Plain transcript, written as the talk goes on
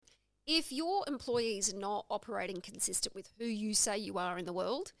if your employees are not operating consistent with who you say you are in the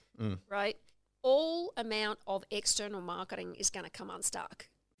world, right, all amount of external marketing is going to come unstuck.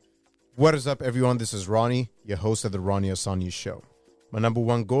 What is up, everyone? This is Ronnie, your host of the Ronnie Asani Show. My number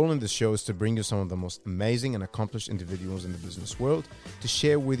one goal in this show is to bring you some of the most amazing and accomplished individuals in the business world to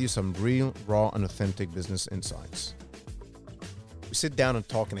share with you some real, raw, and authentic business insights. We sit down and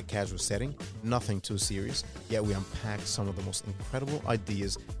talk in a casual setting, nothing too serious, yet we unpack some of the most incredible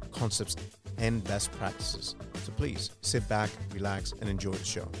ideas, concepts, and best practices. So please sit back, relax, and enjoy the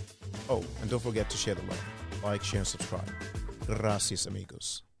show. Oh, and don't forget to share the love. Like, share, and subscribe. Gracias,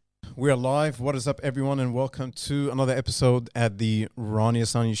 amigos. We are live. What is up, everyone, and welcome to another episode at the Ronnie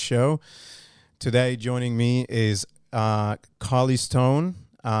Asani Show. Today, joining me is Kylee Stone.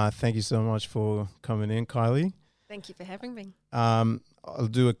 Thank you so much for coming in, Kylee. Thank you for having me. I'll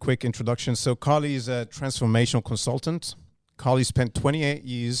do a quick introduction. So Kylee is a transformational consultant. Kylee spent 28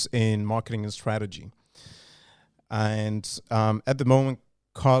 years in marketing and strategy. And at the moment,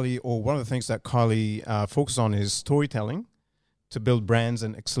 Kylee, or one of the things that Kylee focuses on is storytelling to build brands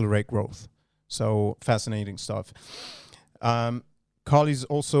and accelerate growth. So fascinating stuff. Kylee is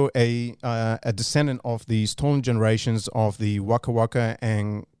also a descendant of the stolen generations of the Waka Waka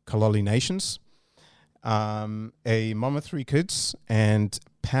and Kalali nations. A mom of 3 kids and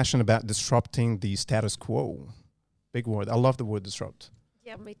passionate about disrupting the status quo. Big word. I love the word disrupt.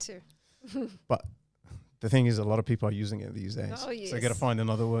 Yeah, me too. But the thing is, a lot of people are using it these days. Oh, yes. So you got to find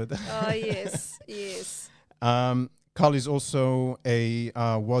another word. Oh, yes, yes. Kylee is also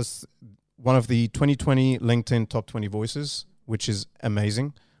was one of the 2020 LinkedIn Top 20 Voices, which is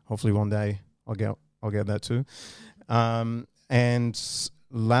amazing. Hopefully one day I'll get that too. And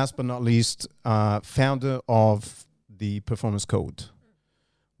last but not least, founder of the Performance Code,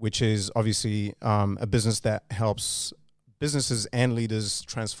 which is obviously a business that helps businesses and leaders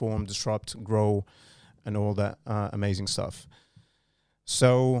transform, disrupt, grow, and all that amazing stuff.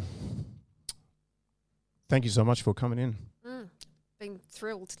 So thank you so much for coming in. Been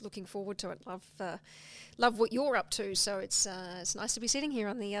thrilled, looking forward to it. Love what you're up to. So it's nice to be sitting here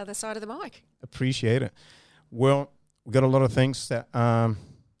on the other side of the mic. Appreciate it. Well, we've got a lot of things that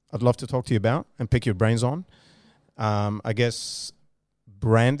I'd love to talk to you about and pick your brains on. I guess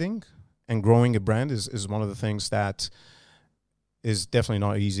branding and growing a brand is one of the things that is definitely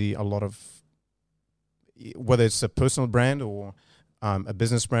not easy. A lot of, whether it's a personal brand or a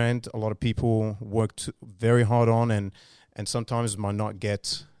business brand, a lot of people work very hard on and sometimes might not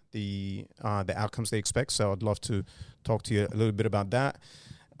get the outcomes they expect. So I'd love to talk to you a little bit about that.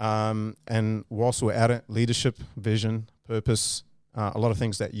 And whilst we're at it, leadership, vision, purpose, a lot of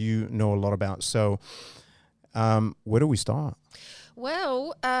things that you know a lot about. So where do we start?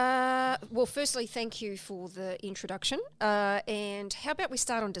 Well, firstly, thank you for the introduction. And how about we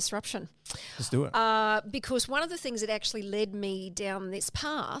start on disruption? Let's do it. Because one of the things that actually led me down this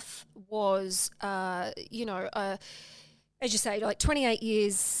path was, as you say, like 28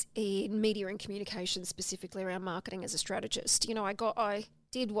 years in media and communications, specifically around marketing as a strategist. You know, I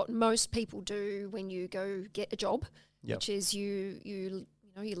did what most people do when you go get a job, which is you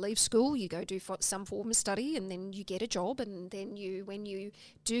leave school, you go do some form of study, and then you get a job, and then when you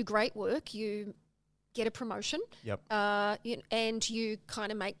do great work, you get a promotion, and you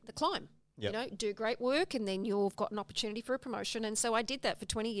kind of make the climb. You know, do great work, and then you've got an opportunity for a promotion. And so I did that for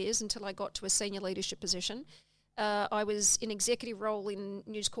 20 years until I got to a senior leadership position. I was in executive role in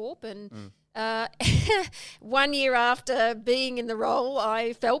News Corp, and 1 year after being in the role,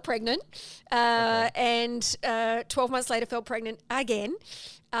 I fell pregnant, and 12 months later fell pregnant again,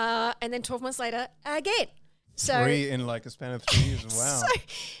 and then 12 months later again. So 3 in like a span of 3 years. Wow.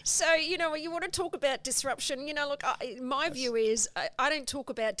 So you know, you want to talk about disruption. You know, look, my view is I don't talk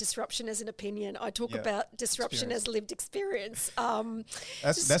about disruption as an opinion. I talk about disruption as lived experience.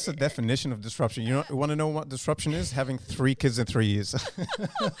 That's the definition of disruption. You want to know what disruption is? Having 3 kids in 3 years.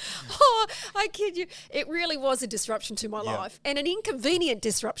 Oh, I kid you. It really was a disruption to my life, and an inconvenient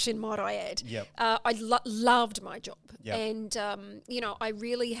disruption, might I add. I loved my job, and I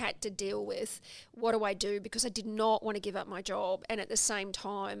really had to deal with what do I do, because I did not want to give up my job. And at the same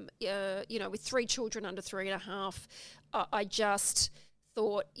time, with 3 children under 3.5, I just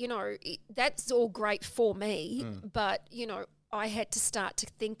thought, that's all great for me, but, I had to start to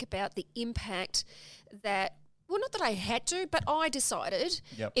think about the impact that, well, not that I had to, but I decided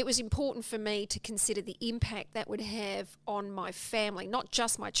it was important for me to consider the impact that would have on my family, not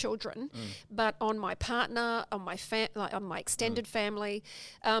just my children, but on my partner, on my on my extended family,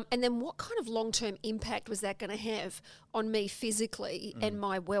 and then what kind of long-term impact was that going to have on me physically and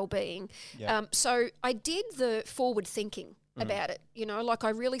my well-being. So I did the forward thinking about it, like I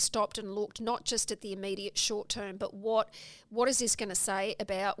really stopped and looked not just at the immediate short term, but what is this going to say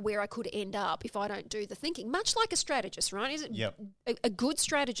about where I could end up if I don't do the thinking, much like a strategist, right? Is it a good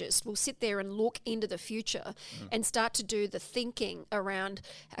strategist will sit there and look into the future and start to do the thinking around,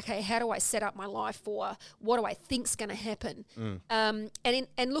 okay, how do I set up my life for what do I think's going to happen? And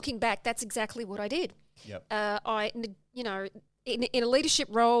looking back, that's exactly what I did. In a leadership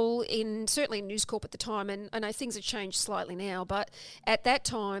role, certainly in News Corp at the time, and I know things have changed slightly now, but at that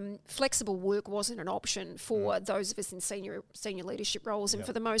time, flexible work wasn't an option for those of us in senior leadership roles, and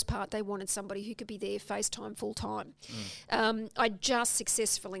for the most part, they wanted somebody who could be there FaceTime full time. I just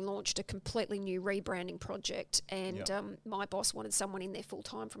successfully launched a completely new rebranding project, and my boss wanted someone in there full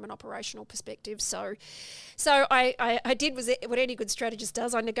time from an operational perspective. So I did what any good strategist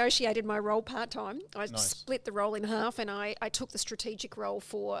does. I negotiated my role part time. I split the role in half, and I took the strategic role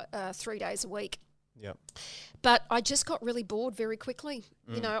for 3 days a week. But I just got really bored very quickly.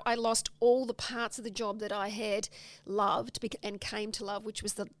 I lost all the parts of the job that I had loved and came to love, which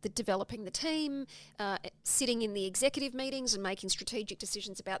was the developing the team, sitting in the executive meetings and making strategic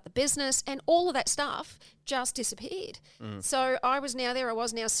decisions about the business, and all of that stuff just disappeared. So I was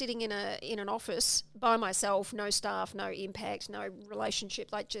now sitting in an office by myself, no staff, no impact, no relationship,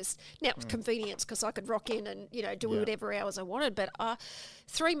 like just now convenience because I could rock in and do whatever hours I wanted. But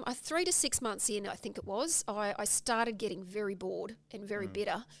 3 to 6 months in, I think it was, I started getting very bored and very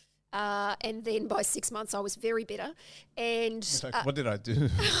bitter. And then by 6 months, I was very bitter. And what did I do?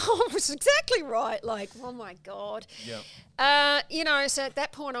 I was exactly right. Like, oh my God. So at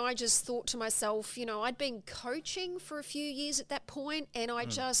that point, I just thought to myself, I'd been coaching for a few years at that point, and I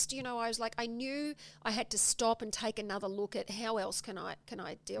just, I was like, I knew I had to stop and take another look at how else can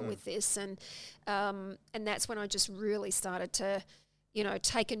I deal with this, and that's when I just really started to,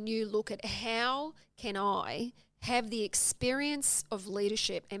 take a new look at how can I have the experience of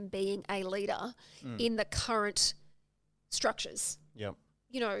leadership and being a leader in the current structures.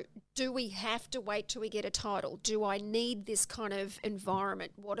 Do we have to wait till we get a title? Do I need this kind of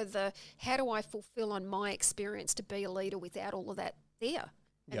environment? How do I fulfill on my experience to be a leader without all of that there?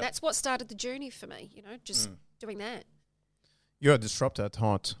 And that's what started the journey for me, just doing that. You're a disruptor at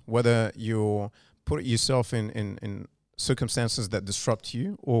heart, whether you put yourself in circumstances that disrupt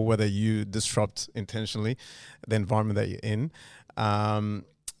you or whether you disrupt intentionally the environment that you're in. And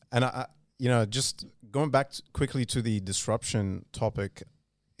I just going back quickly to the disruption topic,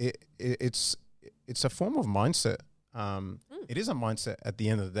 it's a form of mindset. It is a mindset at the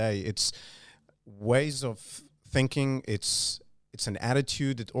end of the day. It's ways of thinking. It's an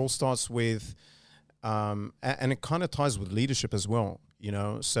attitude. It all starts with, and it kind of ties with leadership as well,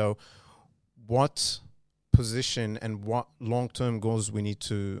 so what position and what long-term goals we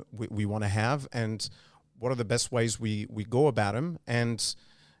want to have, and what are the best ways we go about them. And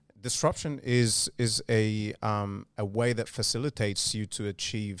disruption is a way that facilitates you to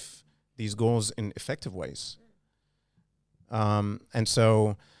achieve these goals in effective ways. And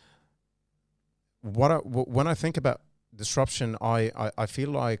so when I think about disruption, I feel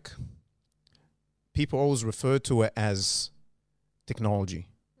like people always refer to it as technology.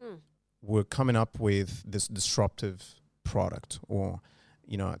 We're coming up with this disruptive product or,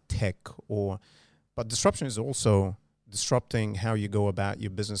 tech, but disruption is also disrupting how you go about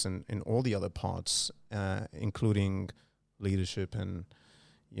your business and all the other parts, including leadership and,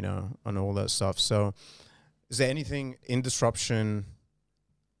 and all that stuff. So is there anything in disruption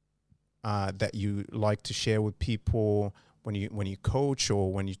that you like to share with people when you coach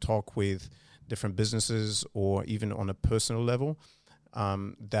or when you talk with different businesses or even on a personal level,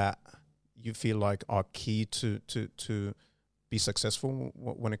 that you feel like are key to be successful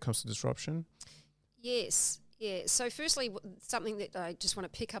when it comes to disruption? Yes. Yeah. So firstly, something that I just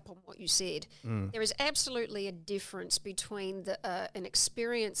want to pick up on what you said. There is absolutely a difference between an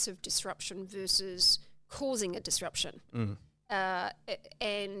experience of disruption versus causing a disruption.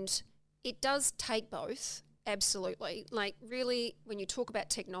 And it does take both, absolutely. Like really, when you talk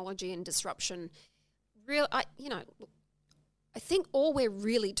about technology and disruption, I think all we're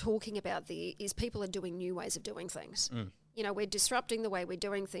really talking about there is people are doing new ways of doing things. We're disrupting the way we're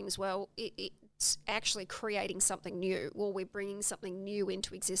doing things. Well, it's actually creating something new, or we're bringing something new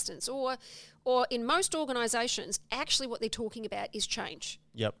into existence. Or in most organisations, actually what they're talking about is change.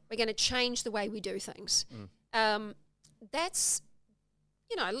 We're going to change the way we do things. That's,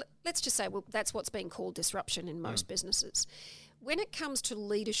 let's just say, that's what's being called disruption in most businesses. When it comes to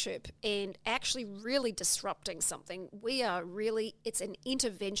leadership and actually really disrupting something, it's an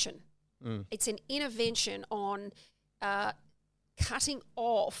intervention. It's an intervention on cutting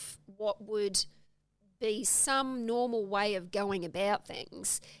off what would be some normal way of going about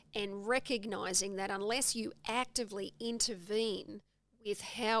things, and recognizing that unless you actively intervene with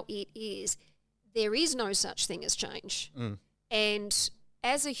how it is, there is no such thing as change. And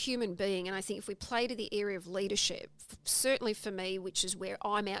as a human being, and I think if we play to the area of leadership, certainly for me, which is where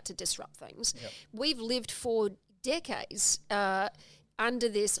I'm out to disrupt things, we've lived for decades under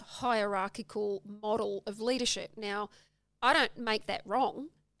this hierarchical model of leadership. Now, I don't make that wrong.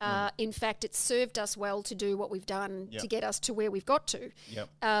 In fact, it's served us well to do what we've done to get us to where we've got to.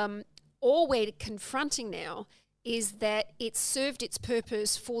 All we're confronting now is that it served its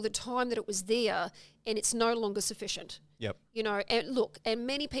purpose for the time that it was there, and it's no longer sufficient. You know, and look, and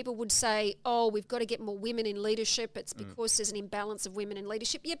many people would say, oh, we've got to get more women in leadership. It's because there's an imbalance of women in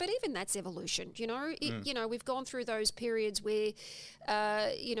leadership. Yeah, but even that's evolution, you know. You know, we've gone through those periods where,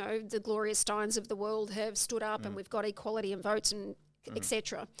 you know, the Gloria Steins of the world have stood up and we've got equality in votes and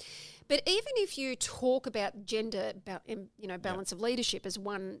etc. But even if you talk about gender, you know, balance of leadership as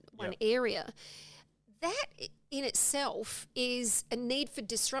one area, that in itself is a need for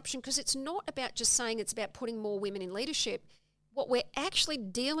disruption, because it's not about just saying it's about putting more women in leadership. What we're actually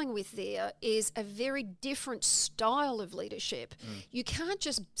dealing with there is a very different style of leadership. You can't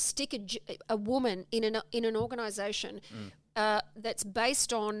just stick a woman in an organisation that's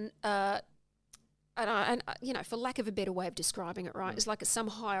based on, and you know, for lack of a better way of describing it, right, it's like some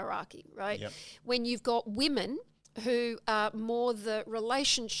hierarchy, right? When you've got women who are more the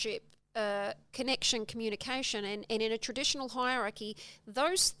relationship, connection, communication, and in a traditional hierarchy,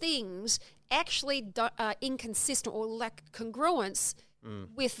 those things actually are inconsistent or lack congruence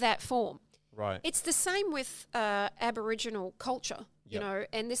with that form. It's the same with Aboriginal culture, you know,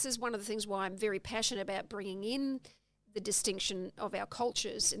 and this is one of the things why I'm very passionate about bringing in the distinction of our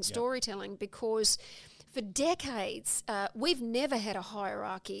cultures in storytelling, because for decades we've never had a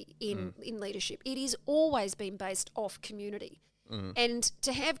hierarchy in leadership. It has always been based off community. And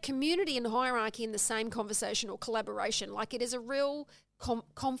to have community and hierarchy in the same conversation or collaboration, like, it is a real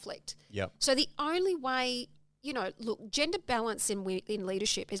conflict. So the only way, you know, look, gender balance in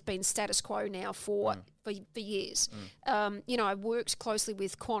leadership has been status quo now for years. You know, I've worked closely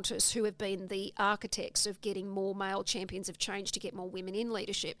with Qantas, who have been the architects of getting more male champions of change to get more women in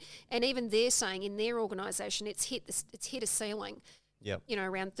leadership. And even they're saying in their organisation it's hit a ceiling. You know,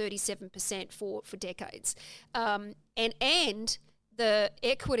 around 37% for decades. And the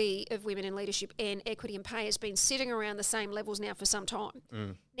equity of women in leadership and equity in pay has been sitting around the same levels now for some time.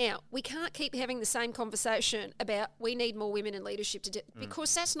 Now, we can't keep having the same conversation about we need more women in leadership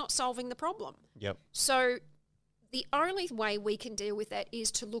because that's not solving the problem. So the only way we can deal with that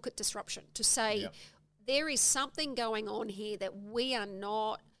is to look at disruption, to say there is something going on here that we are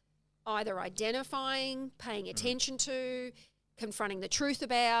not either identifying, paying attention to, confronting the truth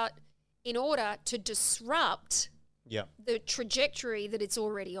about, in order to disrupt the trajectory that it's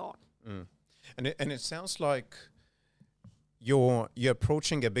already on. And it sounds like you're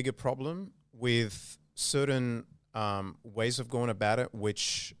approaching a bigger problem with certain ways of going about it,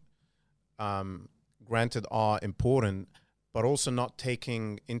 which granted are important, but also not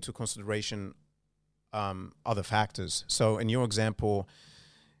taking into consideration other factors. So in your example,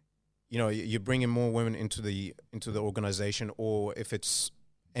 you know, you're bringing more women into the organization, or if it's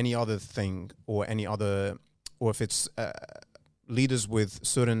any other thing, or if it's leaders with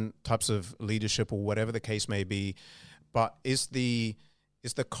certain types of leadership, or whatever the case may be. But is the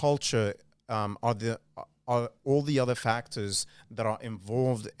culture, are all the other factors that are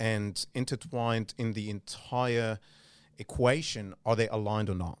involved and intertwined in the entire equation, are they aligned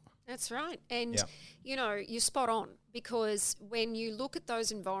or not? That's right. And, you know, you're spot on, because when you look at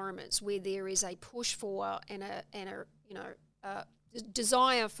those environments where there is a push for and a you know,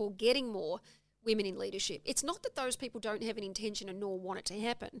 desire for getting more women in leadership, it's not that those people don't have an intention and nor want it to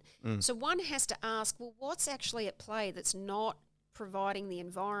happen. So one has to ask, well, what's actually at play that's not providing the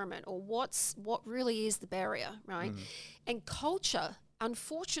environment, or what really is the barrier, right? And culture,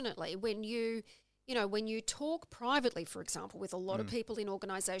 unfortunately, when you talk privately, for example, with a lot of people in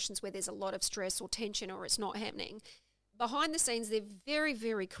organisations where there's a lot of stress or tension or it's not happening, behind the scenes they're very,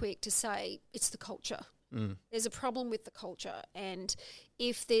 very quick to say it's the culture. There's a problem with the culture, and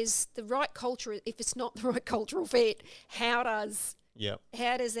if there's the right culture, if it's not the right cultural fit, how does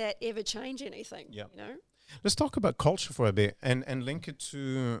that ever change anything? You know? Let's talk about culture for a bit and link it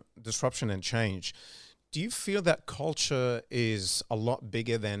to disruption and change. Do you feel that culture is a lot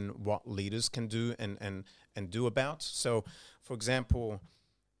bigger than what leaders can do and do about? So, for example,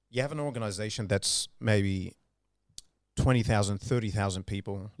 you have an organization that's maybe 20,000, 30,000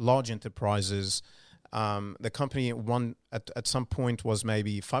 people, large enterprises, The company at some point was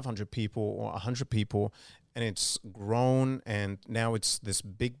maybe 500 people or 100 people, and it's grown, and now it's this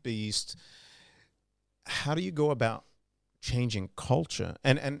big beast. How do you go about changing culture?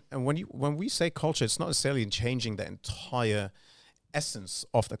 And when we say culture, it's not necessarily changing the entire essence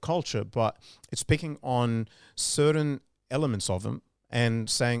of the culture, but it's picking on certain elements of them and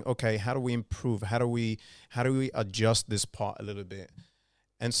saying, okay, how do we improve? How do we adjust this part a little bit?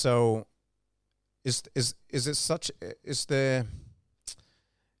 And so is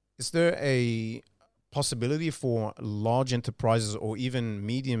there a possibility for large enterprises or even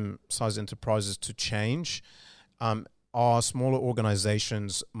medium-sized enterprises to change? Are smaller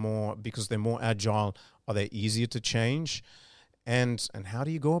organizations more, because they're more agile, are they easier to change? And how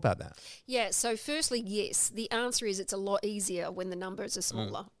do you go about that? Yeah, so firstly, yes, the answer is it's a lot easier when the numbers are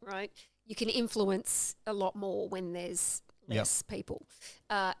smaller, right? You can influence a lot more when there's less people.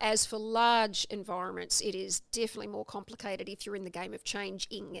 As for large environments, it is definitely more complicated if you're in the game of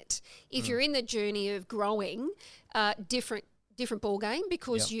changing it. If you're in the journey of growing, different ball game,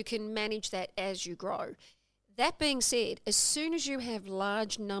 because you can manage that as you grow. That being said, as soon as you have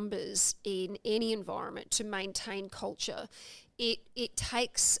large numbers in any environment to maintain culture, it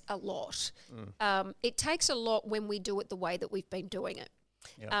takes a lot. It takes a lot when we do it the way that we've been doing it.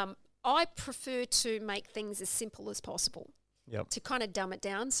 I prefer to make things as simple as possible, to kind of dumb it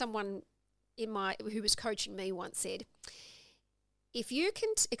down. Someone who was coaching me once said, if you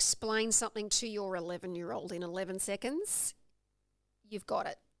can explain something to your 11-year-old in 11 seconds, you've got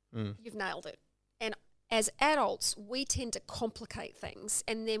it. You've nailed it. And as adults, we tend to complicate things,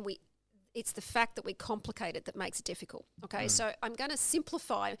 and then it's the fact that we complicate it that makes it difficult. Okay, so I'm going to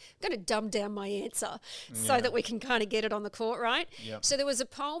simplify, I'm going to dumb down my answer so that we can kind of get it on the court, right? So there was a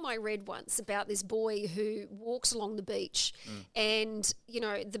poem I read once about this boy who walks along the beach, and,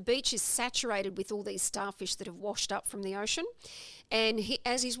 the beach is saturated with all these starfish that have washed up from the ocean. And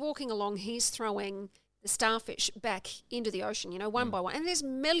as he's walking along, he's throwing the starfish back into the ocean, one by one. And there's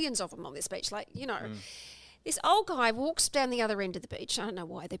millions of them on this beach, This old guy walks down the other end of the beach. I don't know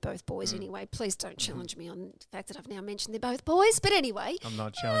why, they're both boys anyway. Please don't challenge me on the fact that I've now mentioned they're both boys. But anyway. I'm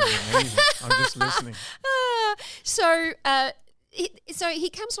not challenging anything. I'm just listening. So he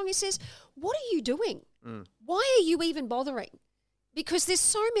comes along and says, what are you doing? Why are you even bothering? Because there's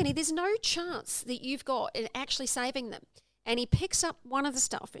so many, there's no chance that you've got in actually saving them. And he picks up one of the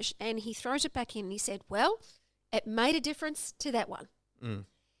starfish and he throws it back in and he said, well, it made a difference to that one.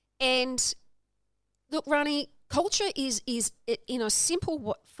 And look, Rani, culture is in a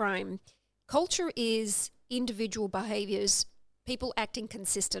simple frame, culture is individual behaviours, people acting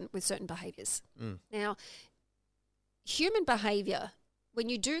consistent with certain behaviours. Now, human behaviour, when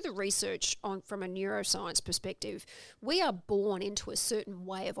you do the research from a neuroscience perspective, we are born into a certain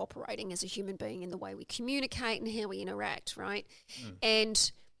way of operating as a human being in the way we communicate and how we interact, right?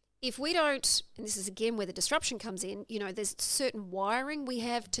 And if we don't, and this is again where the disruption comes in, there's certain wiring we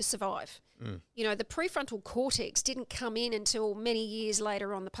have to survive. The prefrontal cortex didn't come in until many years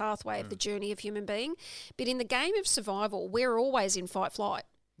later on the pathway of the journey of human being. But in the game of survival, we're always in fight-flight.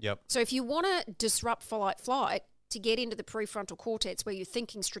 So if you want to disrupt flight, to get into the prefrontal cortex where you're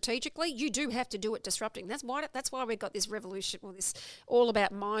thinking strategically, you do have to do it disrupting. That's why we've got this revolution, this all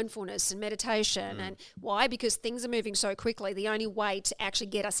about mindfulness and meditation. And why? Because things are moving so quickly. The only way to actually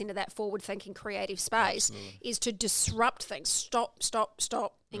get us into that forward-thinking creative space is to disrupt things. Stop,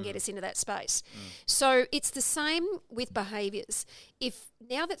 and get us into that space. So it's the same with behaviours. If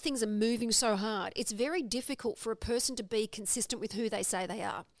now that things are moving so hard, it's very difficult for a person to be consistent with who they say they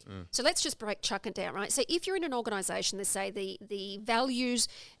are. So let's just chuck it down, right? So if you're in an organisation, let's say the values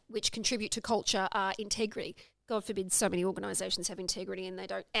which contribute to culture are integrity. God forbid so many organisations have integrity and they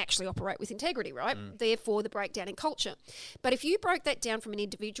don't actually operate with integrity, right? Therefore, the breakdown in culture. But if you broke that down from an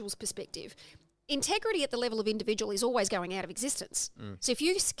individual's perspective, integrity at the level of individual is always going out of existence. So if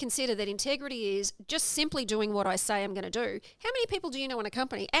you consider that integrity is just simply doing what I say I'm going to do, how many people do you know in a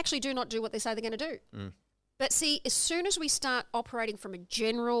company actually do not do what they say they're going to do? But see, as soon as we start operating from a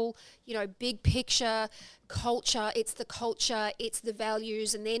general, big picture culture, it's the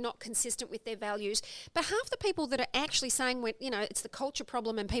values, and they're not consistent with their values. But half the people that are actually saying, it's the culture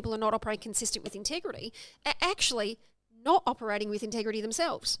problem and people are not operating consistent with integrity are actually not operating with integrity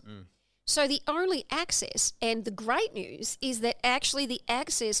themselves. So the only access, and the great news, is that actually the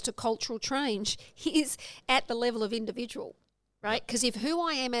access to cultural change is at the level of individual. right? Because if who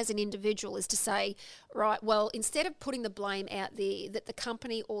I am as an individual is to say, right, well, instead of putting the blame out there that the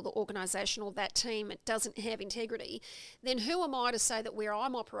company or the organisation or that team doesn't have integrity, then who am I to say that where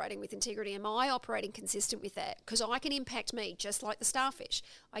I'm operating with integrity, am I operating consistent with that? Because I can impact me just like the starfish.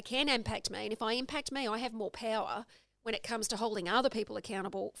 I can impact me, and if I impact me, I have more power when it comes to holding other people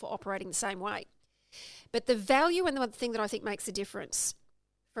accountable for operating the same way. But the value and the thing that I think makes a difference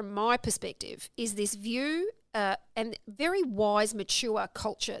from my perspective is this view and very wise, mature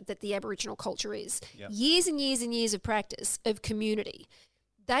culture that the Aboriginal culture is. Yep. Years and years and years of practice of community.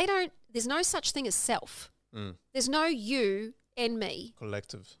 There's no such thing as self. There's no you and me.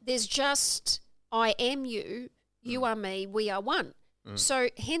 Collective. There's just I am you, you are me, we are one. So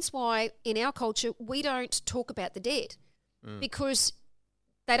hence why in our culture we don't talk about the dead because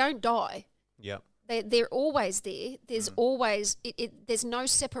they don't die. Yeah. They're always there. There's always there's no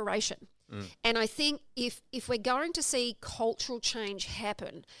separation. And I think if we're going to see cultural change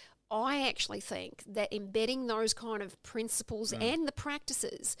happen, I actually think that embedding those kind of principles and the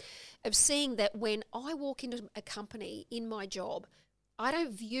practices of seeing that when I walk into a company in my job, I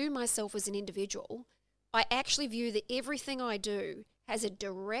don't view myself as an individual. I actually view that everything I do has a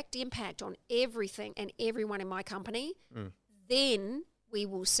direct impact on everything and everyone in my company. Then we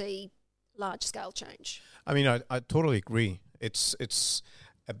will see large-scale change. I mean, I totally agree. It's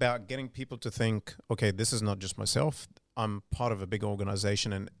about getting people to think, okay, this is not just myself. I'm part of a big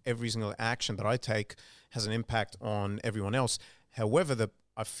organization, and every single action that I take has an impact on everyone else. However,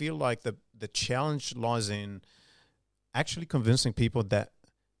 I feel like the challenge lies in actually convincing people that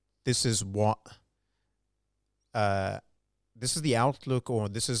this is what this is the outlook, or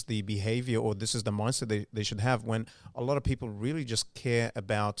this is the behavior, or this is the mindset they should have, when a lot of people really just care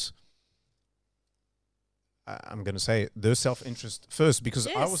about, I'm going to say, their self-interest first, because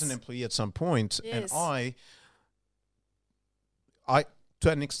I was an employee at some point, and I to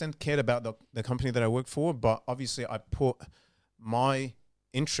an extent cared about the company that I work for, but obviously I put my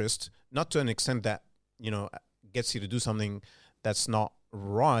interest, not to an extent that, gets you to do something that's not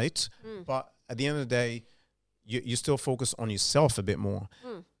right, but at the end of the day, you still focus on yourself a bit more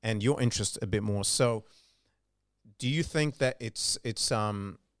and your interest a bit more. So do you think that it's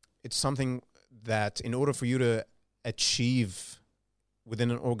something that in order for you to achieve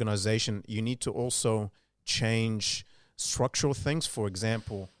within an organization, you need to also change structural things? For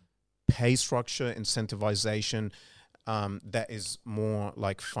example, pay structure, incentivization, that is more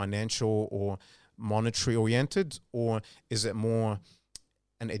like financial or monetary oriented, or is it more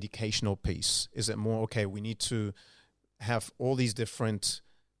an educational piece? Is it more, okay, we need to have all these different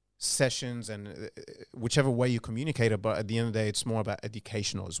sessions and whichever way you communicate it, but at the end of the day, it's more about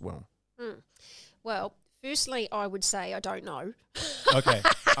educational as well? Well, firstly, I would say I don't know. Okay.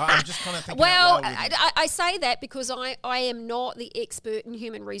 I'm just kind of thinking well, I say that because I am not the expert in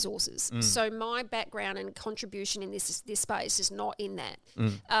human resources. So my background and contribution in this space is not in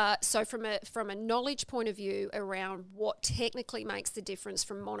that. So from a knowledge point of view around what technically makes the difference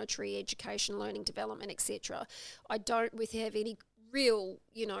from monetary, education, learning, development, etc., I don't have any real,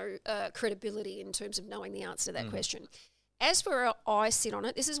 credibility in terms of knowing the answer to that question. As for how I sit on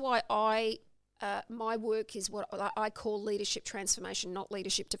it, this is why my work is what I call leadership transformation, not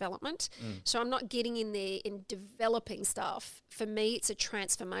leadership development. So I'm not getting in there and developing stuff. For me, it's a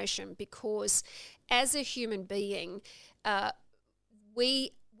transformation, because as a human being,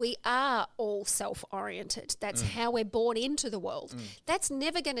 we are all self-oriented. That's how we're born into the world. That's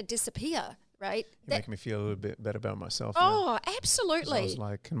never going to disappear. Right? You make me feel a little bit better about myself. Oh, now. Absolutely. I was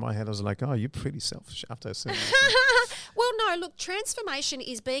like, in my head, I was like, oh, you're pretty selfish after I said that. Well, no, look, transformation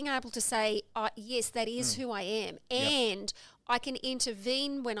is being able to say, yes, that is who I am. And I can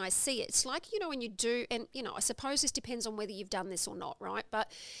intervene when I see it. It's like, when you do, and, I suppose this depends on whether you've done this or not, right?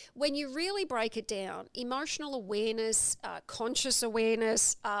 But when you really break it down, emotional awareness, conscious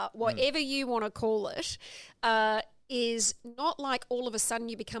awareness, whatever you want to call it, is not like all of a sudden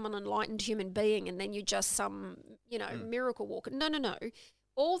you become an enlightened human being and then you're just some, miracle walker. No.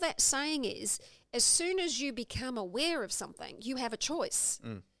 All that's saying is, as soon as you become aware of something, you have a choice.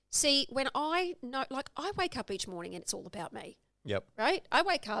 See, when I wake up each morning and it's all about me. Yep. Right? I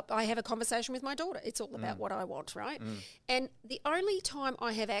wake up, I have a conversation with my daughter. It's all about what I want, right? And the only time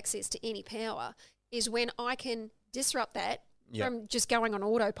I have access to any power is when I can disrupt that from just going on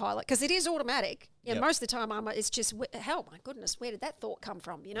autopilot, because it is automatic. Most of the time it's just, oh my goodness, where did that thought come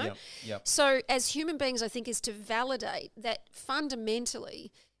from, So as human beings, I think, is to validate that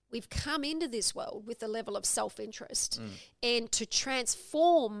fundamentally we've come into this world with a level of self-interest, and to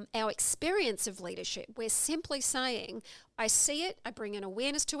transform our experience of leadership, we're simply saying, I see it, I bring an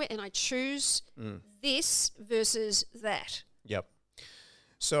awareness to it, and I choose this versus that. Yep.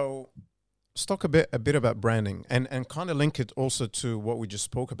 So let's talk a bit about branding and kind of link it also to what we just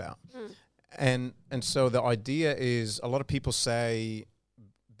spoke about. And so the idea is, a lot of people say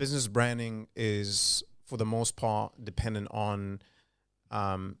business branding is, for the most part, dependent on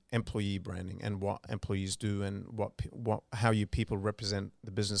employee branding and what employees do and how you people represent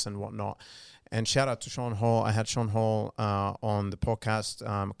the business and whatnot. And shout out to Sean Hall. I had Sean Hall on the podcast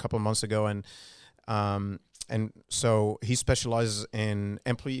a couple of months ago, and so he specializes in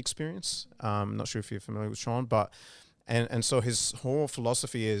employee experience. I'm not sure if you're familiar with Sean, but and so his whole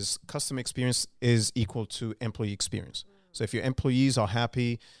philosophy is customer experience is equal to employee experience. So if your employees are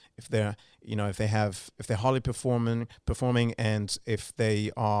happy, if they're highly performing, and if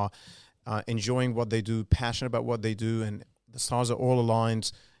they are enjoying what they do, passionate about what they do, and the stars are all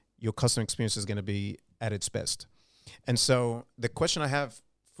aligned, your customer experience is going to be at its best. And so the question I have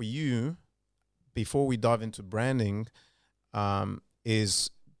for you, before we dive into branding, is,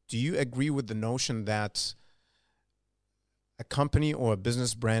 do you agree with the notion that a company or a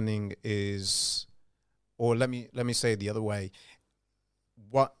business branding is, or let me say it the other way,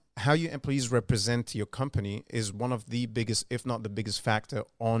 how your employees represent your company is one of the biggest, if not the biggest factor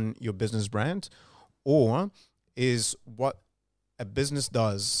on your business brand? Or is what a business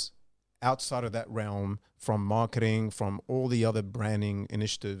does outside of that realm, from marketing, from all the other branding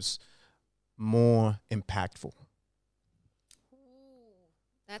initiatives, more impactful? Ooh,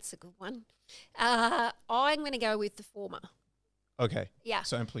 that's a good one. I'm going to go with the former. Okay. Yeah.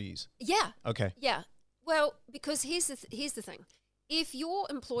 So employees. Yeah. Okay. Yeah. Well, because here's the thing. If your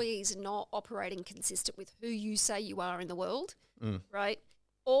employees are not operating consistent with who you say you are in the world, right,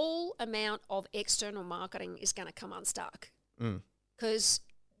 all amount of external marketing is going to come unstuck. Because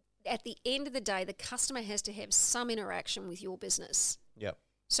at the end of the day, the customer has to have some interaction with your business. Yep.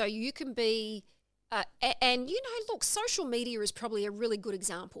 So you can be, and look, social media is probably a really good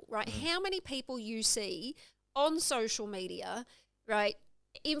example, right? How many people you see on social media, right?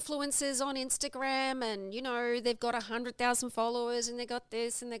 Influencers on Instagram, and they've got 100,000 followers, and they got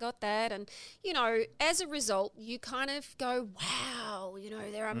this and they got that, and as a result you kind of go, wow,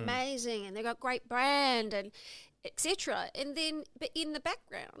 they're amazing and they've got great brand and etc. And then, but in the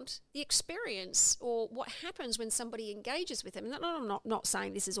background, the experience or what happens when somebody engages with them, and I'm not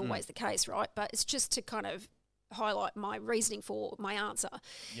saying this is always the case, right, but it's just to kind of highlight my reasoning for my answer,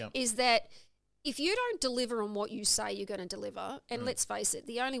 is that if you don't deliver on what you say you're going to deliver, and let's face it,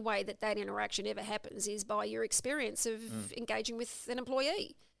 the only way that interaction ever happens is by your experience of engaging with an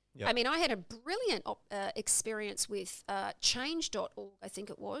employee. Yep. I mean, I had a brilliant experience with change.org, I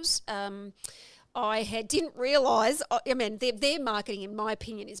think it was. Didn't realise, I mean, their marketing, in my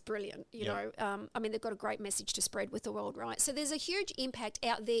opinion, is brilliant. You know, I mean, they've got a great message to spread with the world, right? So there's a huge impact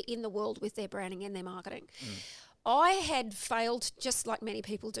out there in the world with their branding and their marketing. I had failed, just like many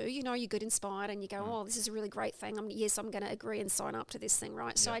people do. You get inspired and you go, oh, this is a really great thing. I'm going to agree and sign up to this thing,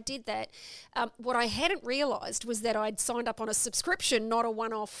 right? So I did that. What I hadn't realised was that I'd signed up on a subscription, not a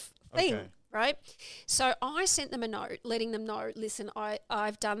one-off thing, right? So I sent them a note letting them know, listen,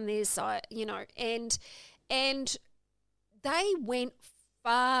 I've done this, and they went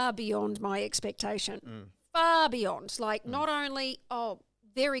far beyond my expectation, far beyond. Like not only,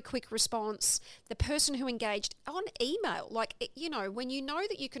 very quick response. The person who engaged on email, like, when you know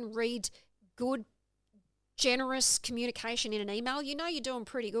that you can read good, generous communication in an email, you're doing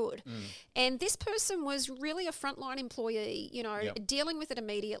pretty good. And this person was really a frontline employee, dealing with it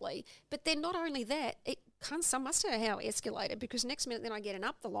immediately. But then not only that, I must know how it escalated, because next minute then I get an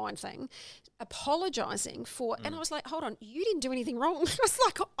up the line thing apologising for, and I was like, hold on, you didn't do anything wrong. I was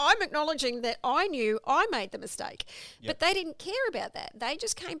like, I'm acknowledging that I knew I made the mistake. But they didn't care about that. They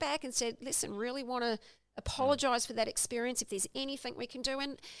just came back and said, listen, really want to apologise for that experience, if there's anything we can do.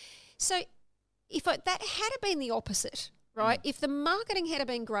 And so that had been the opposite, right? If the marketing had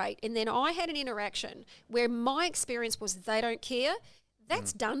been great and then I had an interaction where my experience was they don't care,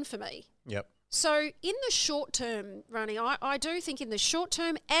 that's done for me. Yep. So in the short term, Ronnie, I do think in the short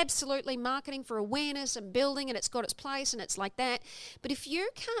term, absolutely marketing for awareness and building, and it's got its place and it's like that. But if you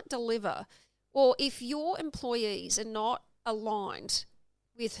can't deliver, or if your employees are not aligned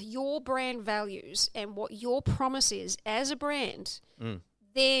with your brand values and what your promise is as a brand,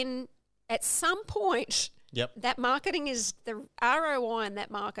 then at some point, that marketing is, the ROI in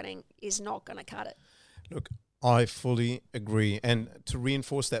that marketing is not going to cut it. Look, I fully agree. And to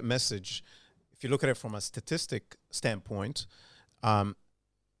reinforce that message, if you look at it from a statistic standpoint,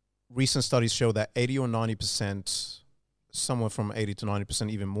 recent studies show that 80 or 90%, somewhere from 80 to 90%,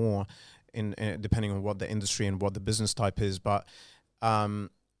 even more, in depending on what the industry and what the business type is. But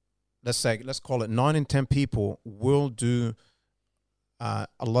let's call it 9 in 10 people will do a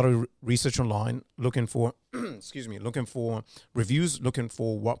lot of research online, looking for, looking for reviews, looking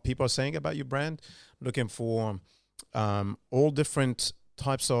for what people are saying about your brand, looking for all different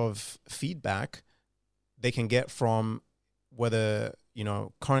types of feedback they can get from whether,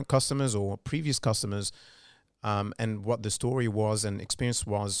 current customers or previous customers, and what the story was and experience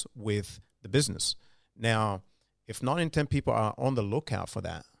was with the business. Now, if 9 in 10 people are on the lookout for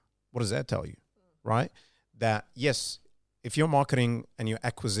that, what does that tell you, right? That, yes, if your marketing and your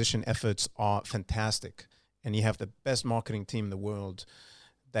acquisition efforts are fantastic and you have the best marketing team in the world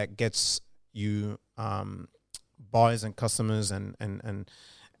that gets you buyers and customers and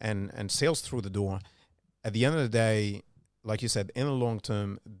sales through the door, at the end of the day, like you said, in the long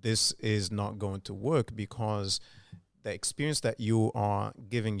term, this is not going to work because the experience that you are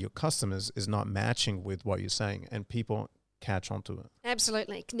giving your customers is not matching with what you're saying, and people catch on to it.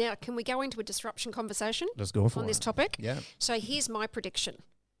 Absolutely. Now, can we go into a disruption conversation? Let's go for it. On this topic? Yeah. So here's my prediction,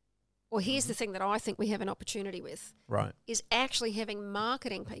 or here's the thing that I think we have an opportunity with. Right. Is actually having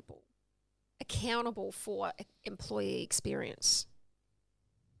marketing people accountable for employee experience.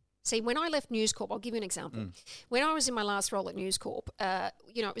 See, when I left News Corp, I'll give you an example. When I was in my last role at News Corp,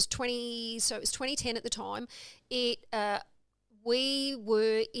 it was 2010 at the time. We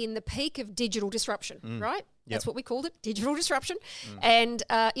were in the peak of digital disruption, right? That's what we called it, digital disruption. And,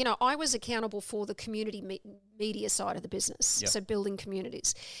 I was accountable for the community media side of the business, so building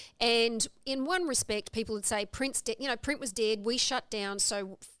communities. And in one respect, people would say print was dead, we shut down,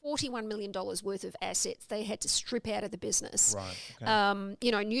 so $41 million worth of assets they had to strip out of the business. Right.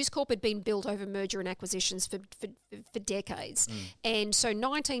 Okay. News Corp had been built over merger and acquisitions for decades. And so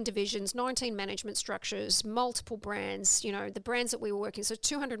 19 divisions, 19 management structures, multiple brands, the brands that we were working, so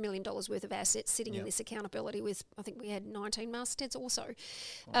 $200 million worth of assets sitting in this accountability with, I think we had 19 mastheads also.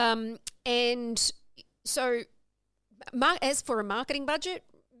 And so as for a marketing budget,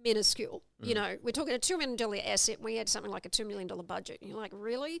 minuscule. We're talking a $2 million asset. We had something like a $2 million budget. You're like,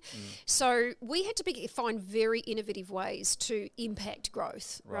 really? So we had to find very innovative ways to impact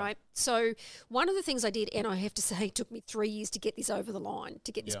growth, right? So one of the things I did, and I have to say it took me 3 years to get this over the line,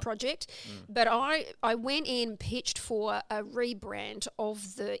 to get this project, but I went in, pitched for a rebrand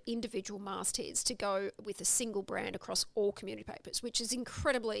of the individual mastheads to go with a single brand across all community papers, which is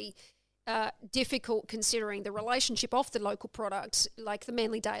incredibly difficult considering the relationship of the local products, like the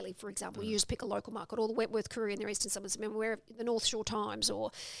Manly Daily, for example. You just pick a local market, or the Wentworth Courier in their eastern suburbs, where the North Shore Times,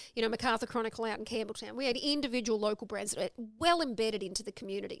 or MacArthur Chronicle out in Campbelltown. We had individual local brands that were well embedded into the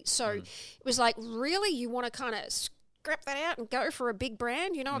community. So it was like, really, you want to kind of scrap that out and go for a big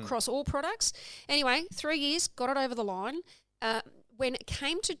brand, across all products? Anyway, 3 years, got it over the line. When it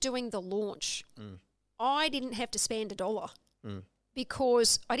came to doing the launch, I didn't have to spend $1.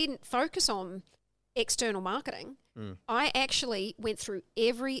 Because I didn't focus on external marketing. I actually went through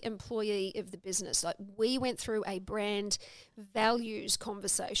every employee of the business. Like, we went through a brand values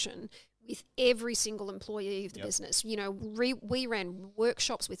conversation with every single employee of the business. We ran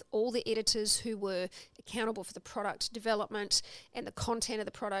workshops with all the editors who were accountable for the product development and the content of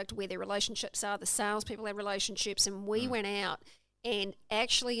the product, where their relationships are, the salespeople have relationships, and we went out and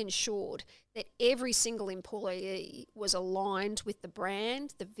actually ensured that every single employee was aligned with the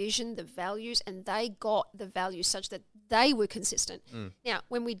brand, the vision, the values, and they got the values such that they were consistent. Now,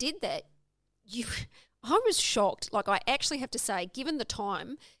 when we did that, I was shocked. Like, I actually have to say, given the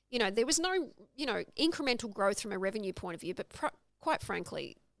time, there was no, incremental growth from a revenue point of view, but quite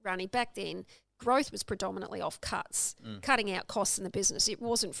frankly, Rani, back then, growth was predominantly off cuts, cutting out costs in the business. It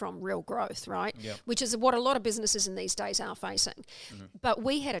wasn't from real growth, right? Which is what a lot of businesses in these days are facing. But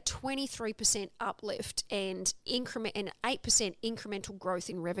we had a 23% uplift and 8% incremental growth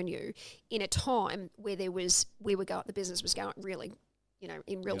in revenue in a time where the business was going really,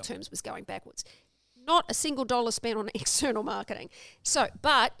 in real terms, was going backwards. Not a single dollar spent on external marketing. So,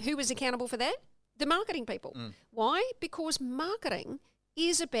 but who was accountable for that? The marketing people. Why? Because marketing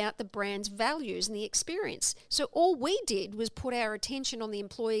is about the brand's values and the experience. So all we did was put our attention on the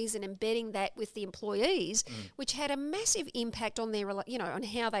employees and embedding that with the employees, which had a massive impact on their, on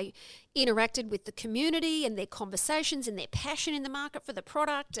how they interacted with the community and their conversations and their passion in the market for the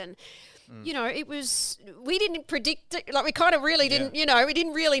product. And, we didn't predict it, we kind of really didn't, we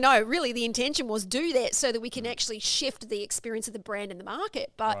didn't really know. Really, the intention was do that so that we can actually shift the experience of the brand in the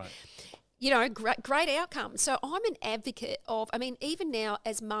market. But great outcome. So I'm an advocate of, even now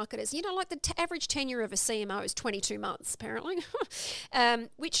as marketers, like the average tenure of a CMO is 22 months, apparently,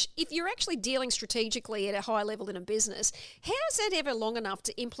 which if you're actually dealing strategically at a high level in a business, how is that ever long enough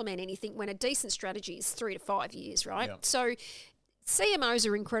to implement anything when a decent strategy is 3 to 5 years, right? So CMOs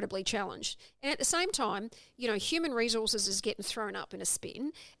are incredibly challenged. And at the same time, human resources is getting thrown up in a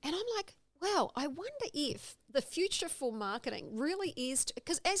spin. And I'm like, wow, I wonder if the future for marketing really is,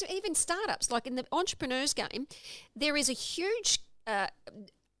 because as even startups, like in the entrepreneurs game, there is a huge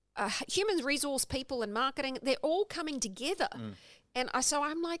human resource people and marketing, they're all coming together. And so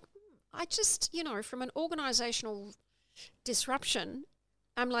I'm like, I just, from an organizational disruption,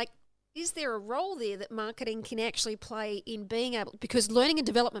 I'm like, is there a role there that marketing can actually play in being able, because learning and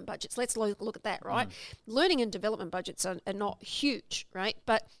development budgets, let's look at that, right? Learning and development budgets are not huge, right?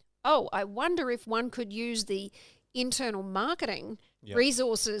 But, I wonder if one could use the internal marketing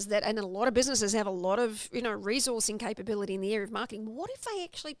resources that, and a lot of businesses have a lot of, resourcing capability in the area of marketing. What if they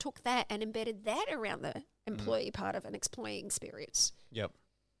actually took that and embedded that around the employee part of an employee experience? Yep.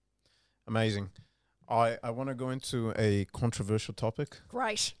 Amazing. I want to go into a controversial topic.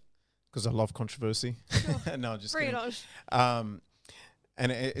 Great. Because I love controversy. Sure. No, just Bring kidding. it on.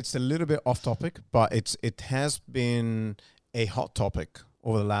 And it's a little bit off topic, but it has been a hot topic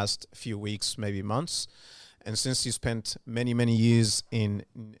over the last few weeks, maybe months. And since you spent many, many years in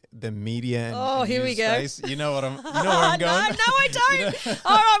the media and here we go. Space, you know where I'm going. No, I don't.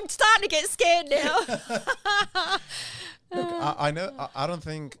 I'm starting to get scared now. Look, I know. I don't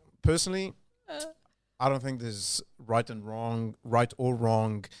think personally. I don't think there's right or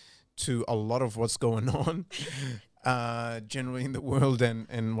wrong to a lot of what's going on generally in the world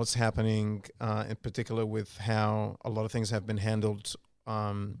and what's happening in particular with how a lot of things have been handled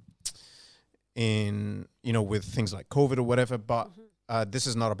in, with things like COVID or whatever. But this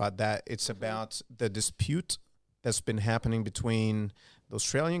is not about that. It's about the dispute that's been happening between the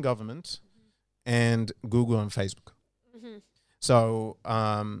Australian government and Google and Facebook. So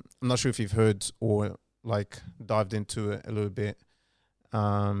I'm not sure if you've heard or dived into it a little bit.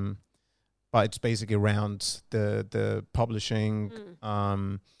 But it's basically around the publishing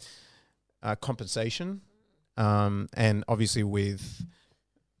compensation, and obviously with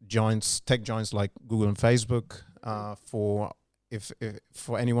tech giants like Google and Facebook.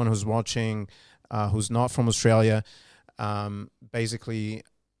 For anyone who's watching, who's not from Australia, basically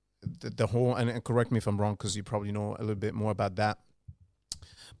the whole, and correct me if I'm wrong because you probably know a little bit more about that.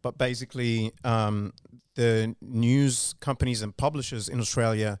 But basically, the news companies and publishers in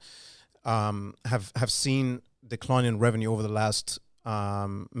Australia have seen decline in revenue over the last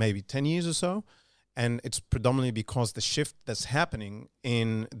maybe 10 years or so. And it's predominantly because the shift that's happening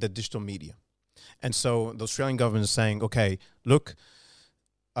in the digital media. And so the Australian government is saying, okay, look,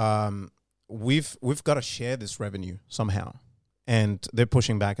 we've got to share this revenue somehow. And they're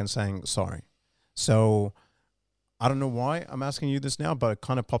pushing back and saying, sorry. So I don't know why I'm asking you this now, but it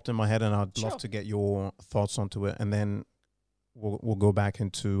kind of popped in my head, and I'd love to get your thoughts onto it, and then we'll go back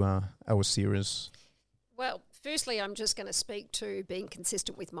into our series. Well, firstly, I'm just going to speak to being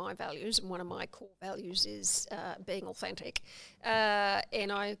consistent with my values, and one of my core values is being authentic.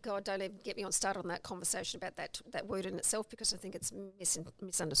 And God, don't even get me on start on that conversation about that word in itself, because I think it's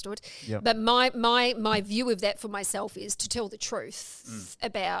misunderstood. Yep. But my view of that for myself is to tell the truth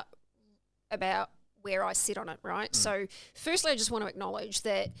about where I sit on it, right? So firstly, I just want to acknowledge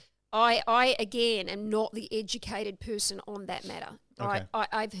that I again am not the educated person on that matter. Right? Okay.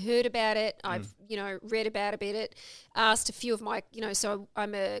 I've heard about it. I've read about it. Asked a few of my so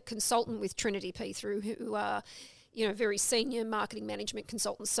I'm a consultant with Trinity P through who are very senior marketing management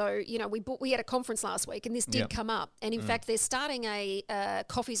consultants. So we had a conference last week, and this did come up. And in fact, they're starting a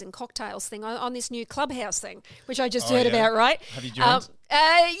coffees and cocktails thing on this new Clubhouse thing, which I just heard about. Right? Have you joined?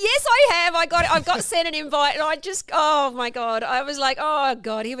 Yes, I have. I've got sent an invite, and I just, oh my God, I was like, oh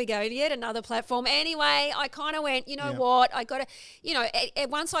God, here we go, yet another platform. Anyway, I kind of went, what, I got to,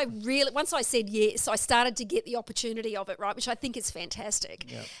 once I said yes, I started to get the opportunity of it, right, which I think is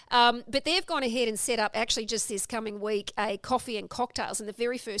fantastic. Yep. But they've gone ahead and set up, actually just this coming week, a coffee and cocktails, and the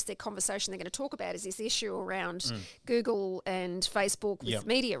very first their conversation they're going to talk about is this issue around Google and Facebook with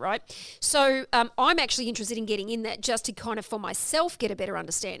media, right? So I'm actually interested in getting in that just to kind of for myself get a better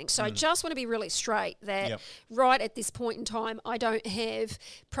understanding. So I just want to be really straight that right at this point in time, I don't have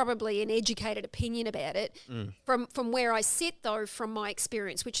probably an educated opinion about it. From where I sit, though, from my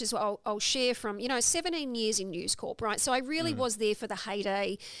experience, which is I'll share from, 17 years in News Corp, right? So I really was there for the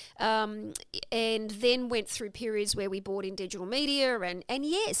heyday, and then went through periods where we bought in digital media, and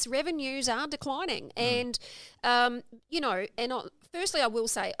yes, revenues are declining. And, firstly, I will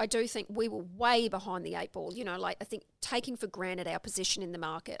say, I do think we were way behind the eight ball. I think taking for granted our position in the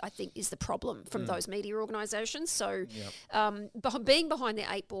market, I think, is the problem from those media organisations. So being behind the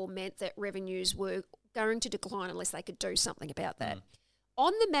eight ball meant that revenues were going to decline unless they could do something about that.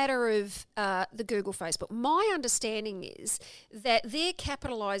 on the matter of the Google, Facebook, my understanding is that they're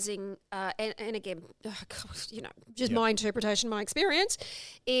capitalizing, and again, just my interpretation, my experience,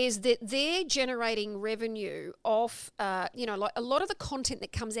 is that they're generating revenue off, like a lot of the content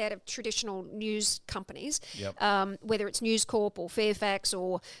that comes out of traditional news companies, whether it's News Corp or Fairfax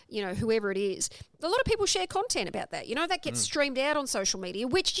or, whoever it is. A lot of people share content about that. That gets streamed out on social media,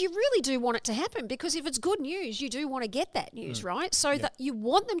 which you really do want it to happen, because if it's good news, you do want to get that news, right? So that you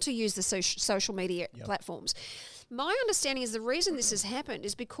want them to use the social media platforms. My understanding is the reason this has happened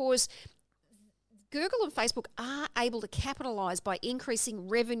is because Google and Facebook are able to capitalize by increasing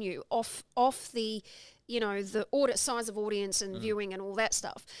revenue off the, the size of audience and viewing and all that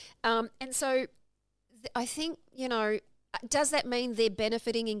stuff. And so I think, does that mean they're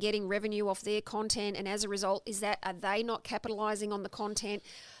benefiting and getting revenue off their content? And as a result, are they not capitalizing on the content?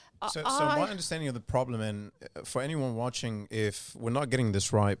 So my understanding of the problem, and for anyone watching, if we're not getting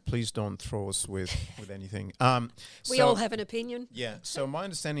this right, please don't throw us with anything. We all have an opinion. Yeah. So my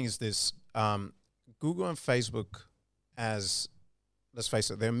understanding is this: Google and Facebook, let's face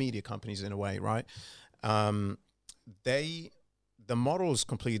it, they're media companies in a way, right? The model is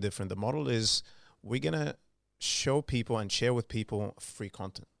completely different. The model is we're gonna show people and share with people free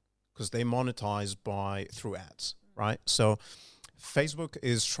content because they monetize through ads, right? So Facebook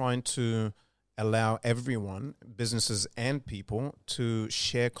is trying to allow everyone, businesses and people, to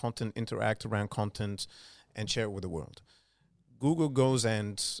share content, interact around content, and share it with the world. Google goes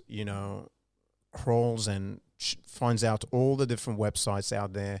and, crawls and finds out all the different websites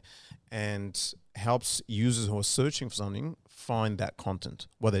out there and helps users who are searching for something find that content,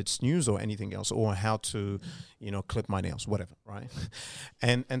 whether it's news or anything else, or how to, clip my nails, whatever, right?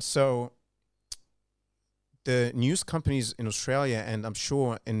 And so the news companies in Australia, and I'm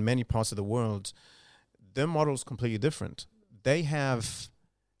sure in many parts of the world, their model is completely different. They have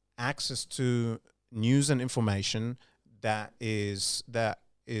access to news and information that is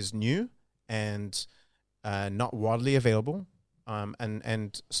new and not widely available.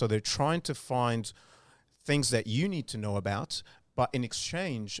 And so they're trying to find things that you need to know about, but in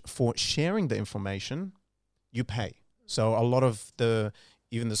exchange for sharing the information, you pay. So a lot of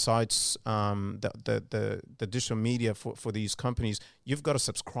even the sites, the digital media for these companies, you've got to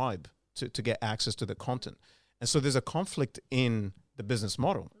subscribe to get access to the content. And so there's a conflict in the business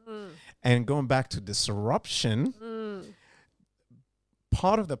model. And going back to disruption,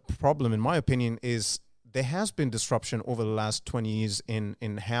 part of the problem, in my opinion, is there has been disruption over the last 20 years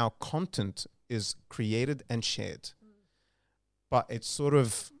in how content is created and shared. But it's sort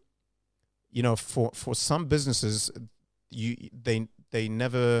of, for some businesses, they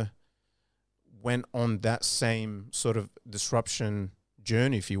never went on that same sort of disruption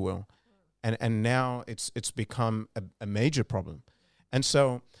journey, if you will. And now it's become a major problem. And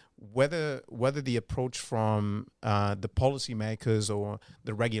so whether the approach from the policymakers or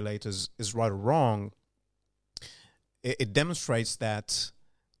the regulators is right or wrong, it demonstrates that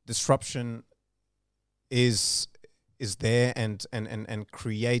disruption is there and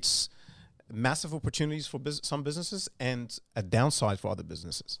creates massive opportunities for some businesses and a downside for other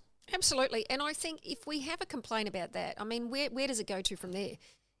businesses. Absolutely. And I think if we have a complaint about that, I mean, where does it go to from there?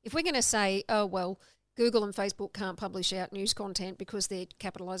 If we're going to say, oh, well, Google and Facebook can't publish out news content because they're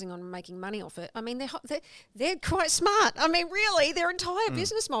capitalizing on making money off it. I mean, they're quite smart. I mean, really, their entire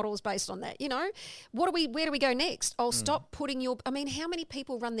business model is based on that. Where do we go next? Stop putting how many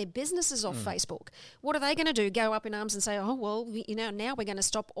people run their businesses off Facebook? What are they going to do? Go up in arms and say, oh, well, now we're going to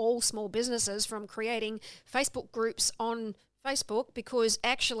stop all small businesses from creating Facebook groups on Facebook because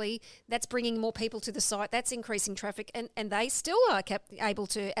actually that's bringing more people to the site, that's increasing traffic, and they still are able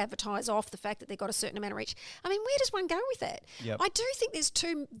to advertise off the fact that they've got a certain amount of reach. I mean, where does one go with that? Yep. I do think there's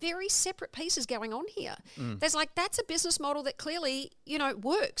two very separate pieces going on here. There's that's a business model that clearly,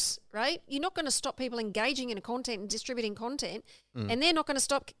 works, right? You're not going to stop people engaging in content and distributing content, and they're not going to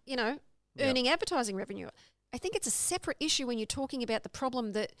stop, earning advertising revenue. I think it's a separate issue when you're talking about the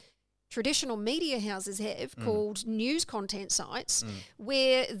problem that traditional media houses have called news content sites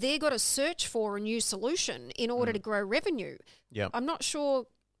where they've got to search for a new solution in order to grow revenue. Yep. I'm not sure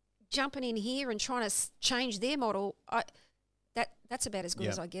jumping in here and trying to change their model, that's about as good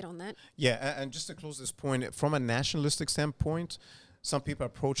as I get on that. Yeah, and just to close this point, from a nationalistic standpoint, some people are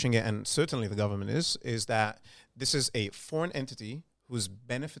approaching it, and certainly the government is that this is a foreign entity who's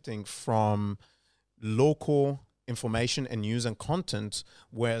benefiting from local information and news and content,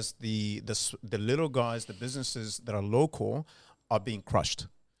 whereas the little guys, the businesses that are local, are being crushed.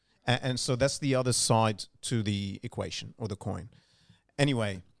 And so that's the other side to the equation or the coin.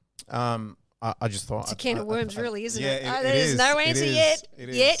 Anyway, I just thought it's a can of worms, really, isn't it? Yeah, there's no answer yet.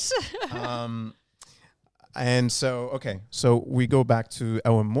 Yet. And so, so we go back to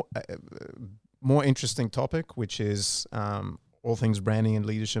our more interesting topic, which is all things branding and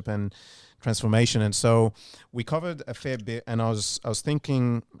leadership and transformation. And so we covered a fair bit, and I was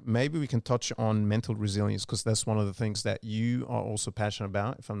thinking maybe we can touch on mental resilience, because that's one of the things that you are also passionate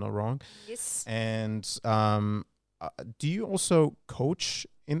about, if I'm not wrong. Yes. And do you also coach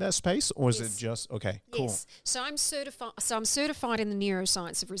in that space, or is it just cool? Yes. So I'm certified in the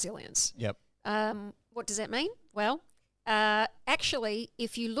neuroscience of resilience. Yep. What does that mean? Well, actually,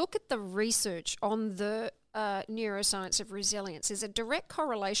 if you look at the research on the neuroscience of resilience, there's a direct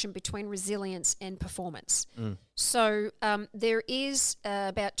correlation between resilience and performance. So there is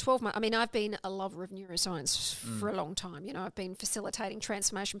about 12 months. I mean, I've been a lover of neuroscience for a long time. You know, I've been facilitating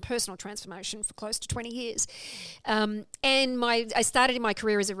personal transformation for close to 20 years. And I started in my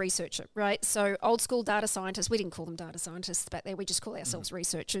career as a researcher, right? So old school data scientists, we didn't call them data scientists back there. We just call ourselves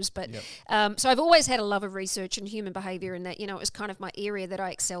researchers. But so I've always had a love of research and human behavior, and that, you know, it was kind of my area that I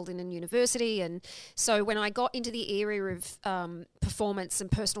excelled in university. And so when I got into the area of performance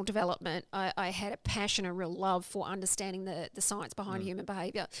and personal development, I had a passion, a real love for understanding the science behind human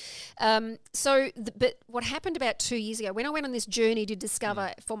behavior. But what happened about 2 years ago, when I went on this journey to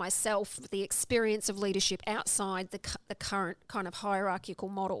discover for myself the experience of leadership outside the current kind of hierarchical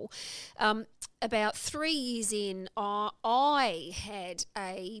model, about 3 years in, I had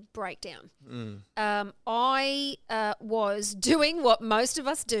a breakdown. I was doing what most of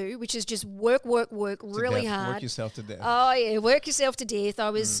us do, which is just work really hard. Work yourself to death. Oh, yeah, work yourself to death. I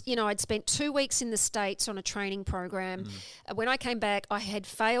was, you know, I'd spent 2 weeks in the States on a training program. When I came back, I had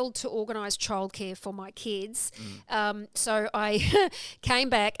failed to organise childcare for my kids. So I came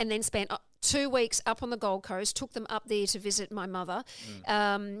back and then spent 2 weeks up on the Gold Coast, took them up there to visit my mother.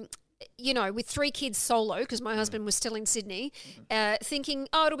 You know, with 3 kids solo, because my husband was still in Sydney, thinking,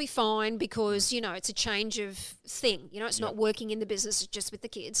 oh, it'll be fine because, you know, it's a change of thing. You know, it's not working in the business, it's just with the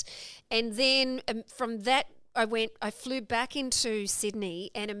kids. And then from that, I flew back into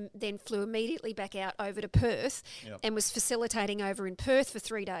Sydney and then flew immediately back out over to Perth and was facilitating over in Perth for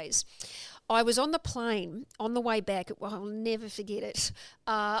 3 days. I was on the plane on the way back. Well, I'll never forget it.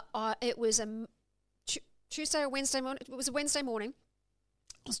 It was a Tuesday or Wednesday morning. It was a Wednesday morning.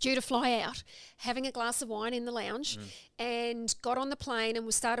 I was due to fly out, having a glass of wine in the lounge, and got on the plane and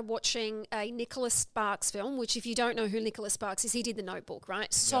we started watching a Nicholas Sparks film, which, if you don't know who Nicholas Sparks is, he did The Notebook,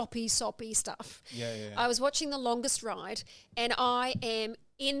 right? Soppy stuff. Yeah. I was watching The Longest Ride, and I am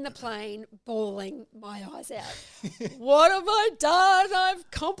in the plane bawling my eyes out. What have I done?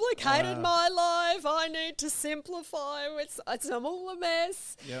 I've complicated my life. I need to simplify. I'm all a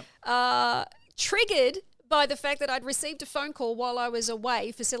mess. Triggered by the fact that I'd received a phone call while I was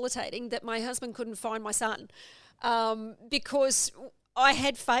away facilitating that my husband couldn't find my son because I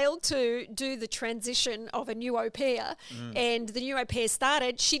had failed to do the transition of a new au pair, and the new au pair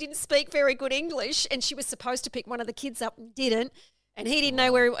started. She didn't speak very good English, and she was supposed to pick one of the kids up and didn't. And he didn't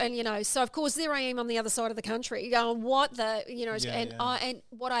know where, and, you know, so of course there I am on the other side of the country going, what the, you know, and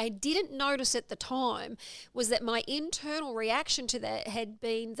what I didn't notice at the time was that my internal reaction to that had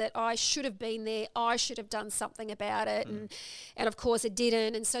been that I should have been there, I should have done something about it, and of course it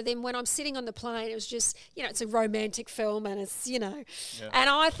didn't. And so then when I'm sitting on the plane, it was just, you know, it's a romantic film and it's, you know, and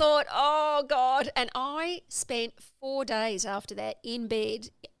I thought, oh God, and I spent 4 days after that in bed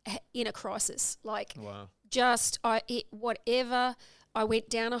in a crisis, like whatever. I went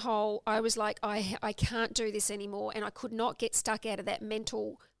down a hole. I was like, I can't do this anymore, and I could not get stuck out of that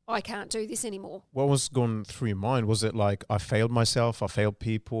mental, I can't do this anymore. What was going through your mind? Was it like, I failed myself, I failed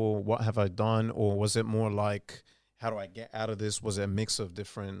people, what have I done? Or was it more like, how do I get out of this? Was it a mix of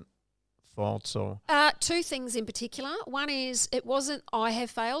different thoughts? Or 2 things in particular. One is, it wasn't I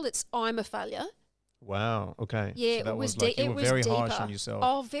have failed, it's I'm a failure. Wow. Okay. Yeah, so that it was like you it were was very deeper. harsh on yourself.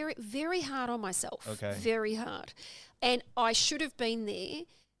 Oh, very, very hard on myself. Okay. Very hard, and I should have been there.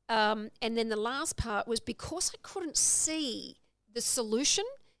 And then the last part was because I couldn't see the solution.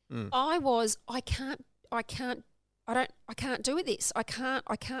 I can't do this. I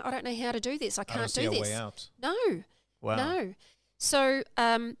don't know how to do this. I can't do this. Way out. No. Wow. No. So,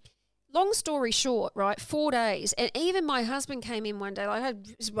 long story short, right, 4 days, and even my husband came in one day, like I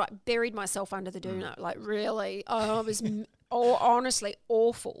buried myself under the doona, like really, I was honestly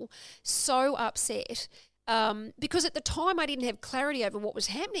awful, so upset, because at the time I didn't have clarity over what was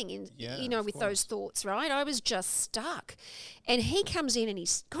happening with those thoughts, right? I was just stuck. And he comes in and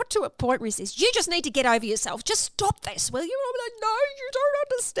he's got to a point where he says, you just need to get over yourself. Just stop this, will you? I'm like, no, you don't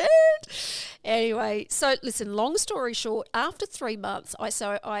understand. Anyway, so listen, long story short, after 3 months, I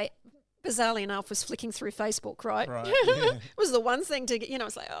bizarrely enough, was flicking through Facebook, right? Yeah. It was the one thing to get,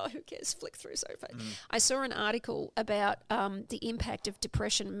 it's like, oh, who cares, flick through so fast. I saw an article about the impact of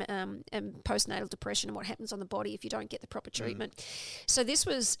depression and postnatal depression and what happens on the body if you don't get the proper treatment. So this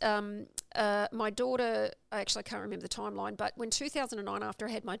was my daughter, actually I can't remember the timeline, but when 2009, after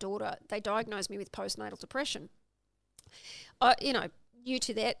I had my daughter, they diagnosed me with postnatal depression. Due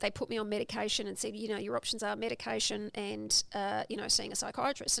to that, they put me on medication and said, your options are medication and, seeing a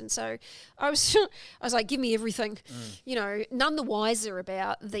psychiatrist. And so I was like, give me everything, none the wiser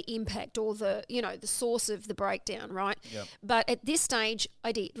about the impact or the source of the breakdown, right? Yep. But at this stage,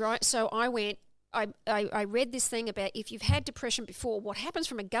 I did, right? So I went, I read this thing about if you've had depression before, what happens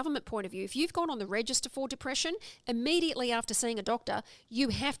from a government point of view, if you've gone on the register for depression, immediately after seeing a doctor, you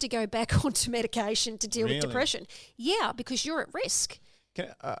have to go back onto medication to deal with depression. Yeah, because you're at risk.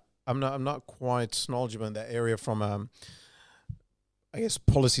 I'm not quite knowledgeable in that area from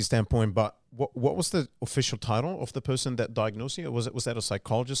policy standpoint, but what was the official title of the person that diagnosed you? Was that a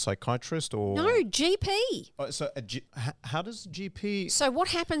psychologist, psychiatrist, or no, GP? How does GP? So what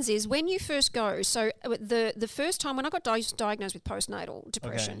happens is when you first go. So the first time when I got diagnosed with postnatal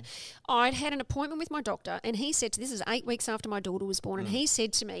depression, I'd had an appointment with my doctor, and he said, this is 8 weeks after my daughter was born, and he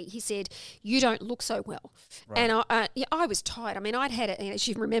said to me, you don't look so well, and I was tired. I mean, I'd had it, as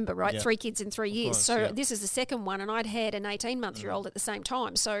you remember, right, 3 kids in 3 years. This is the second one, and I'd had an 18-month-year-old at the same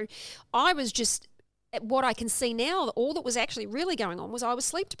time. So I was just, at what I can see now, all that was actually really going on was I was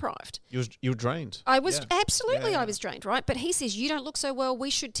sleep deprived. You were drained. I was absolutely, I was drained, right? But he says, you don't look so well. We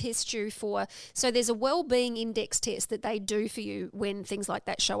should test you for. So there's a well-being index test that they do for you when things like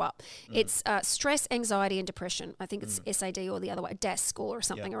that show up. It's stress, anxiety, and depression. I think it's SAD or the other way, DAS score or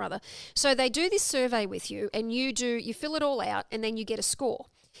something or other. So they do this survey with you, and you fill it all out, and then you get a score,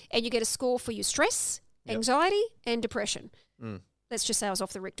 and you get a score for your stress, anxiety, and depression. Let's just say I was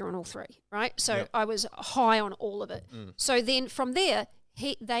off the Richter on all 3, right? So I was high on all of it. So then from there,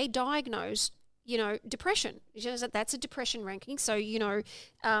 they diagnosed, depression. That's a depression ranking. So,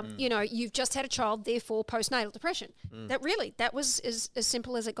 you've just had a child, therefore postnatal depression. That was as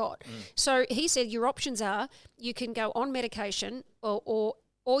simple as it got. So he said your options are you can go on medication or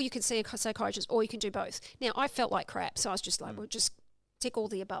you can see a psychiatrist or you can do both. Now, I felt like crap, so I was just like, well, just tick all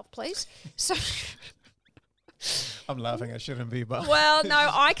the above, please. So... I'm laughing. I shouldn't be, but well, no,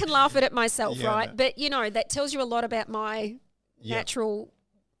 I can laugh at it myself, right? But that tells you a lot about my natural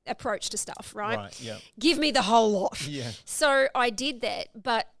approach to stuff, right? Give me the whole lot. So I did that,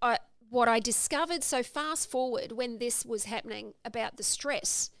 but what I discovered. So fast forward when this was happening about the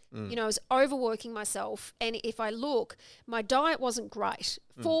stress. I was overworking myself, and if I look, my diet wasn't great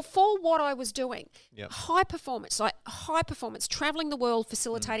for what I was doing. High performance, traveling the world,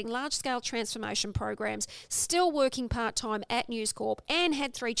 facilitating large-scale transformation programs, still working part-time at News Corp, and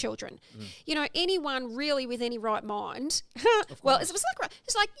had 3 children. Anyone really with any right mind, well, it's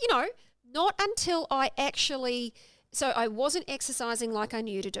like, not until I actually... So I wasn't exercising like I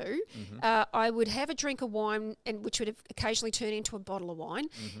knew to do. I would have a drink of wine, which would occasionally turn into a bottle of wine.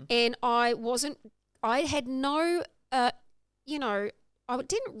 And I had no, I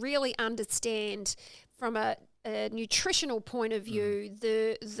didn't really understand from a nutritional point of view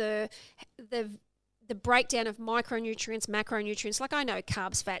the breakdown of micronutrients, macronutrients. Like I know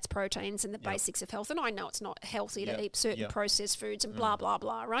carbs, fats, proteins, and the basics of health, and I know it's not healthy to eat certain processed foods and blah blah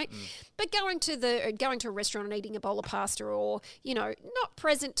blah, right? But going to a restaurant and eating a bowl of pasta, or not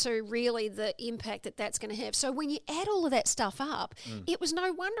present to really the impact that's going to have. So when you add all of that stuff up, it was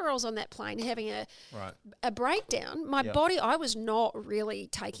no wonder I was on that plane having a breakdown. My body, I was not really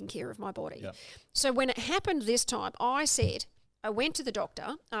taking care of my body. So when it happened this time, I went to the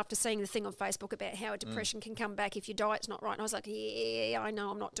doctor after seeing the thing on Facebook about how a depression can come back if your diet's not right. And I was like, I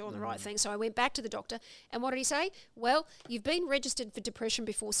know I'm not doing the right thing. So I went back to the doctor. And what did he say? Well, you've been registered for depression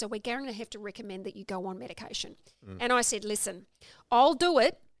before, so we're going to have to recommend that you go on medication. And I said, listen, I'll do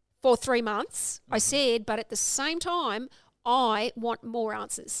it for 3 months. I said, but at the same time, I want more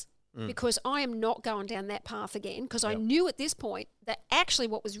answers. Because I am not going down that path again, because I knew at this point that actually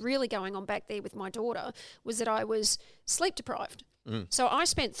what was really going on back there with my daughter was that I was sleep deprived. So I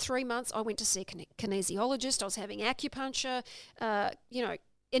spent 3 months, I went to see a kinesiologist, I was having acupuncture, an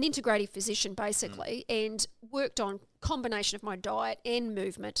integrative physician basically, and worked on combination of my diet and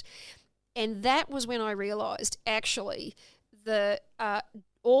movement. And that was when I realised actually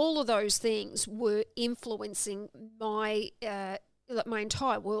all of those things were influencing my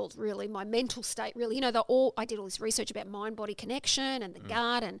entire world, really, my mental state, really. I did all this research about mind-body connection and the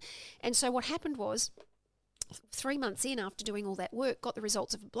gut. And so what happened was 3 months in, after doing all that work, got the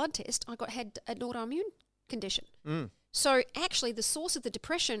results of a blood test, had an autoimmune condition. So actually the source of the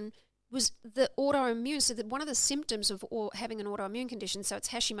depression was the autoimmune. So that one of the symptoms of having an autoimmune condition, so it's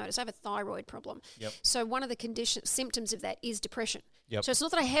Hashimoto's, I have a thyroid problem. Yep. So one of the symptoms of that is depression. Yep. So it's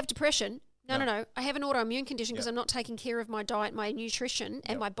not that I have depression. No. I have an autoimmune condition because Yep. I'm not taking care of my diet, my nutrition,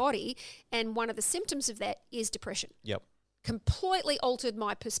 and Yep. my body. And one of the symptoms of that is depression. Yep. Completely altered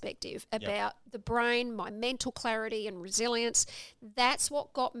my perspective about the brain, my mental clarity and resilience. That's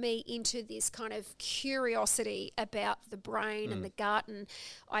what got me into this kind of curiosity about the brain and the gut. And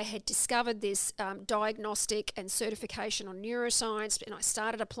I had discovered this diagnostic and certification on neuroscience, and I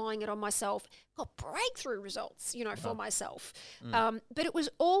started applying it on myself. Got breakthrough results, for myself. But it was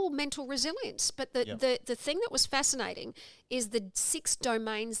all mental resilience. But the thing that was fascinating is the 6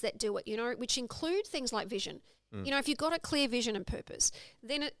 domains that do it, which include things like vision. If you've got a clear vision and purpose,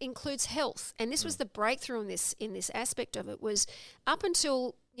 then it includes health. And this was the breakthrough in this aspect of it, was up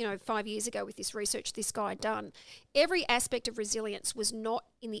until 5 years ago with this research this guy had done, every aspect of resilience was not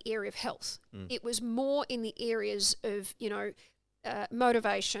in the area of health. It was more in the areas of,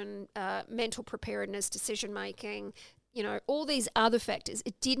 motivation, mental preparedness, decision making, all these other factors.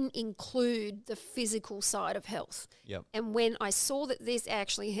 It didn't include the physical side of health. Yep. And when I saw that this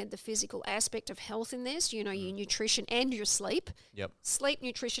actually had the physical aspect of health in this, your nutrition and your sleep, sleep,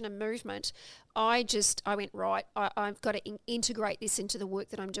 nutrition and movement, I went, right, I've got to integrate this into the work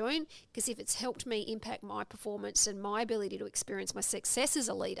that I'm doing, because if it's helped me impact my performance and my ability to experience my success as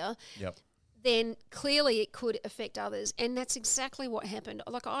a leader, then clearly it could affect others. And that's exactly what happened.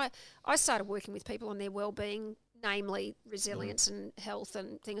 Like I started working with people on their well-being, namely resilience and health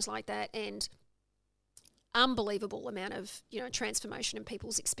and things like that, and unbelievable amount of transformation in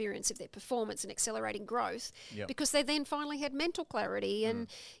people's experience of their performance and accelerating growth, because they then finally had mental clarity and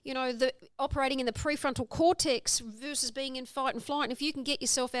the operating in the prefrontal cortex versus being in fight and flight. And if you can get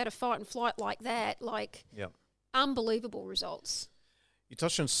yourself out of fight and flight like that, unbelievable results. You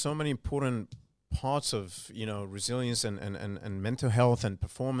touched on so many important parts of resilience and mental health and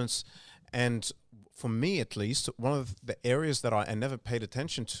performance. And for me, at least, one of the areas that I never paid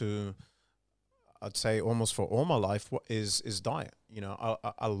attention to, I'd say almost for all my life, is diet.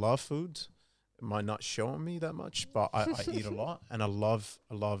 I love food. It might not show me that much, but I eat a lot, and I love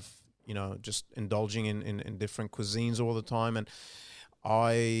just indulging in different cuisines all the time. And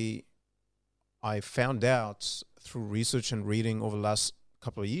I found out through research and reading over the last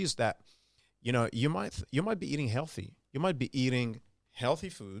couple of years that you might be eating healthy. You might be eating healthy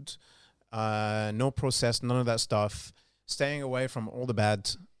food. No processed, none of that stuff, staying away from all the bad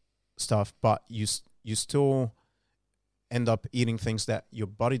stuff, but you still end up eating things that your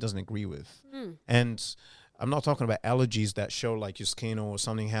body doesn't agree with. And I'm not talking about allergies that show like your skin or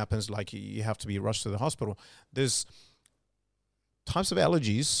something happens, like you have to be rushed to the hospital. There's types of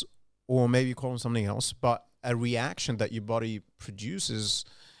allergies, or maybe you call them something else, but a reaction that your body produces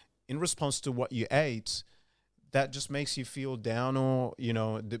in response to what you ate that just makes you feel down or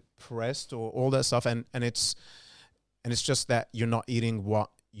depressed or all that stuff, and it's just that you're not eating what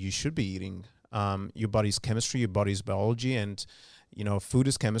you should be eating. Your body's chemistry, your body's biology, and food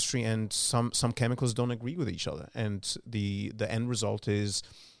is chemistry, and some chemicals don't agree with each other, and the end result is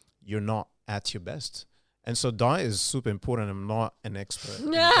you're not at your best. And so diet is super important. I'm not an expert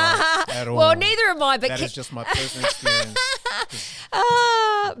in diet at all. Well, neither am I. But that is just my personal experience.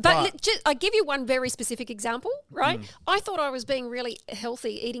 But I give you one very specific example, right? I thought I was being really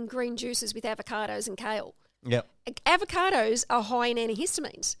healthy eating green juices with avocados and kale. Yep. Avocados are high in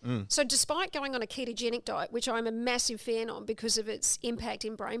antihistamines. So despite going on a ketogenic diet, which I'm a massive fan on because of its impact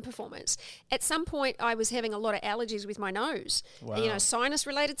in brain performance, at some point I was having a lot of allergies with my nose, sinus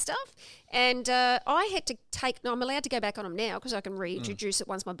related stuff. And I had to I'm allowed to go back on them now because I can reintroduce it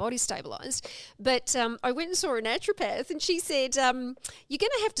once my body's stabilised. But I went and saw a naturopath, and she said, you're going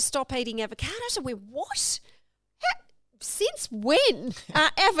to have to stop eating avocados. I went, what? Since when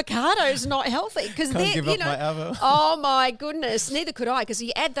are avocados not healthy? Because they're, give up my avo. Oh my goodness, neither could I. Because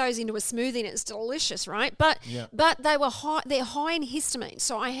you add those into a smoothie and it's delicious, right? But they were high. They're high in histamine.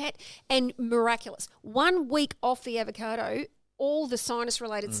 So I had, and miraculous, 1 week off the avocado, all the sinus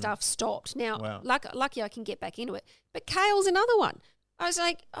related stuff stopped. Now, lucky I can get back into it. But kale's another one. I was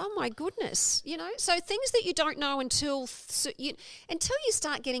like, oh my goodness, So things that you don't know until you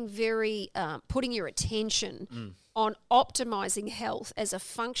start getting very putting your attention on optimizing health as a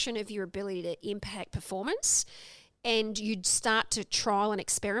function of your ability to impact performance, and you'd start to trial and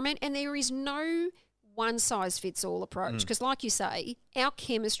experiment. And there is no one size fits all approach, because like you say, our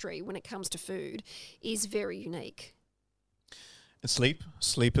chemistry when it comes to food is very unique. And sleep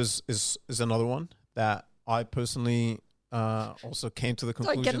is another one that I personally also came to the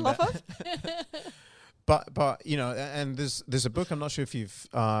conclusion Don't get it off of. But you know, and there's a book, I'm not sure if you've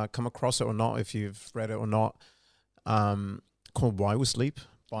come across it or not, if you've read it or not, called Why We Sleep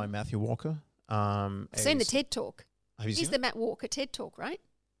by Matthew Walker. I've seen the TED Talk. Have you He's seen the Matt Walker TED Talk, right?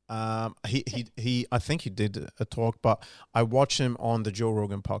 He I think he did a talk, but I watched him on the Joe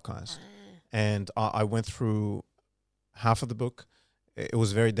Rogan podcast, and I went through half of the book. It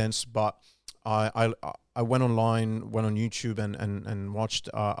was very dense, but I went online, went on YouTube, and watched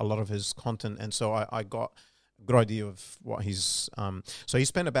a lot of his content, and so I got a good idea of what he's. So he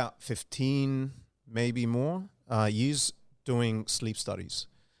spent about 15, maybe more, years doing sleep studies,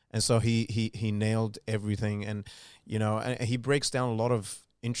 and so he nailed everything, and you know, and he breaks down a lot of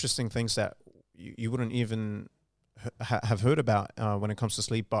interesting things that you wouldn't even have heard about when it comes to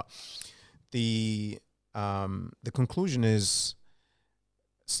sleep. But the conclusion is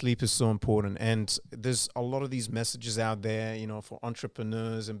sleep is so important, and there's a lot of these messages out there, you know, for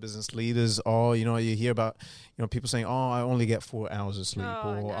entrepreneurs and business leaders. Oh, you know, you hear about, you know, people saying, "Oh, I only get 4 hours of sleep,"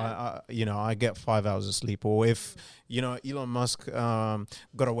 or I get 5 hours of sleep, or if you know Elon Musk got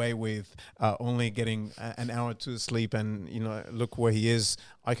away with only getting an hour or two of sleep, and you know, look where he is,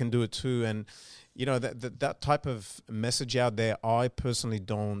 I can do it too. And you know, that type of message out there, I personally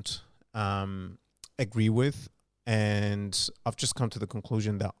don't agree with. And I've just come to the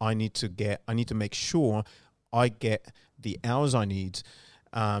conclusion that I need to make sure I get the hours I need,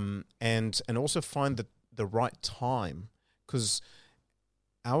 and also find the right time, because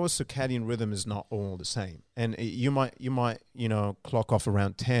our circadian rhythm is not all the same. And you might you know, clock off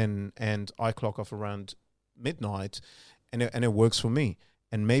around 10, and I clock off around midnight, and it works for me.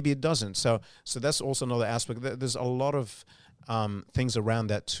 And maybe it doesn't. So that's also another aspect. There's a lot of things around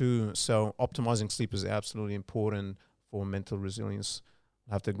that too. So optimizing sleep is absolutely important for mental resilience.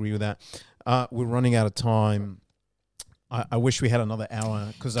 I have to agree with that. We're running out of time. I wish we had another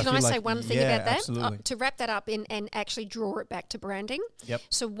hour, because I feel like... Can I say one thing about that? Absolutely. To wrap that up and actually draw it back to branding. Yep.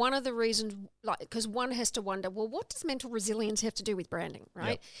 So one of the reasons, like, because one has to wonder, well, what does mental resilience have to do with branding,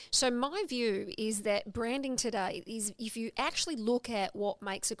 right? Yep. So my view is that branding today is, if you actually look at what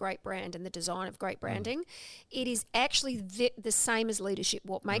makes a great brand and the design of great branding, it is actually the same as leadership.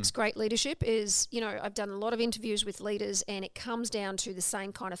 What makes great leadership is, you know, I've done a lot of interviews with leaders, and it comes down to the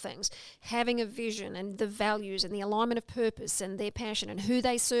same kind of things: having a vision and the values and the alignment of purpose and their passion and who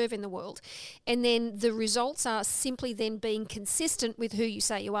they serve in the world. And then the results are simply then being consistent with who you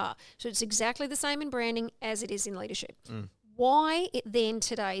say you are. So it's exactly the same in branding as it is in leadership. Why it then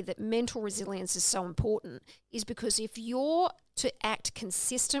today that mental resilience is so important is because if you're to act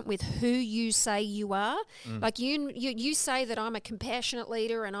consistent with who you say you are, like you say that I'm a compassionate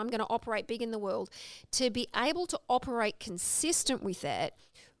leader and I'm going to operate big in the world, to be able to operate consistent with that,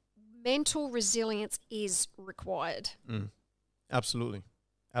 mental resilience is required. Absolutely.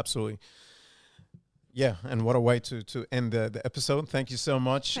 Yeah, and what a way to end the episode. Thank you so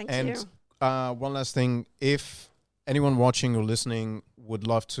much. Thank you. One last thing, if anyone watching or listening would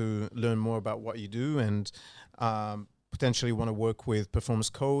love to learn more about what you do and potentially want to work with Performance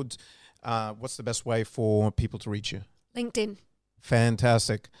Code, what's the best way for people to reach you? LinkedIn.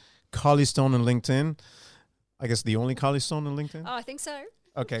 Fantastic. Kylee Stone on LinkedIn. I guess the only Kylee Stone on LinkedIn? Oh, I think so.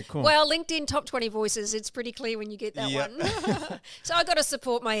 Okay, cool. Well, LinkedIn top 20 voices, it's pretty clear when you get that one. So I got to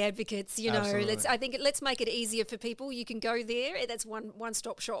support my advocates, you know. Absolutely. Let's make it easier for people. You can go there. That's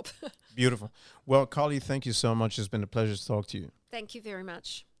one-stop shop. Beautiful. Well, Kylee, thank you so much. It's been a pleasure to talk to you. Thank you very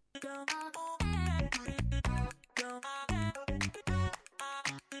much. Go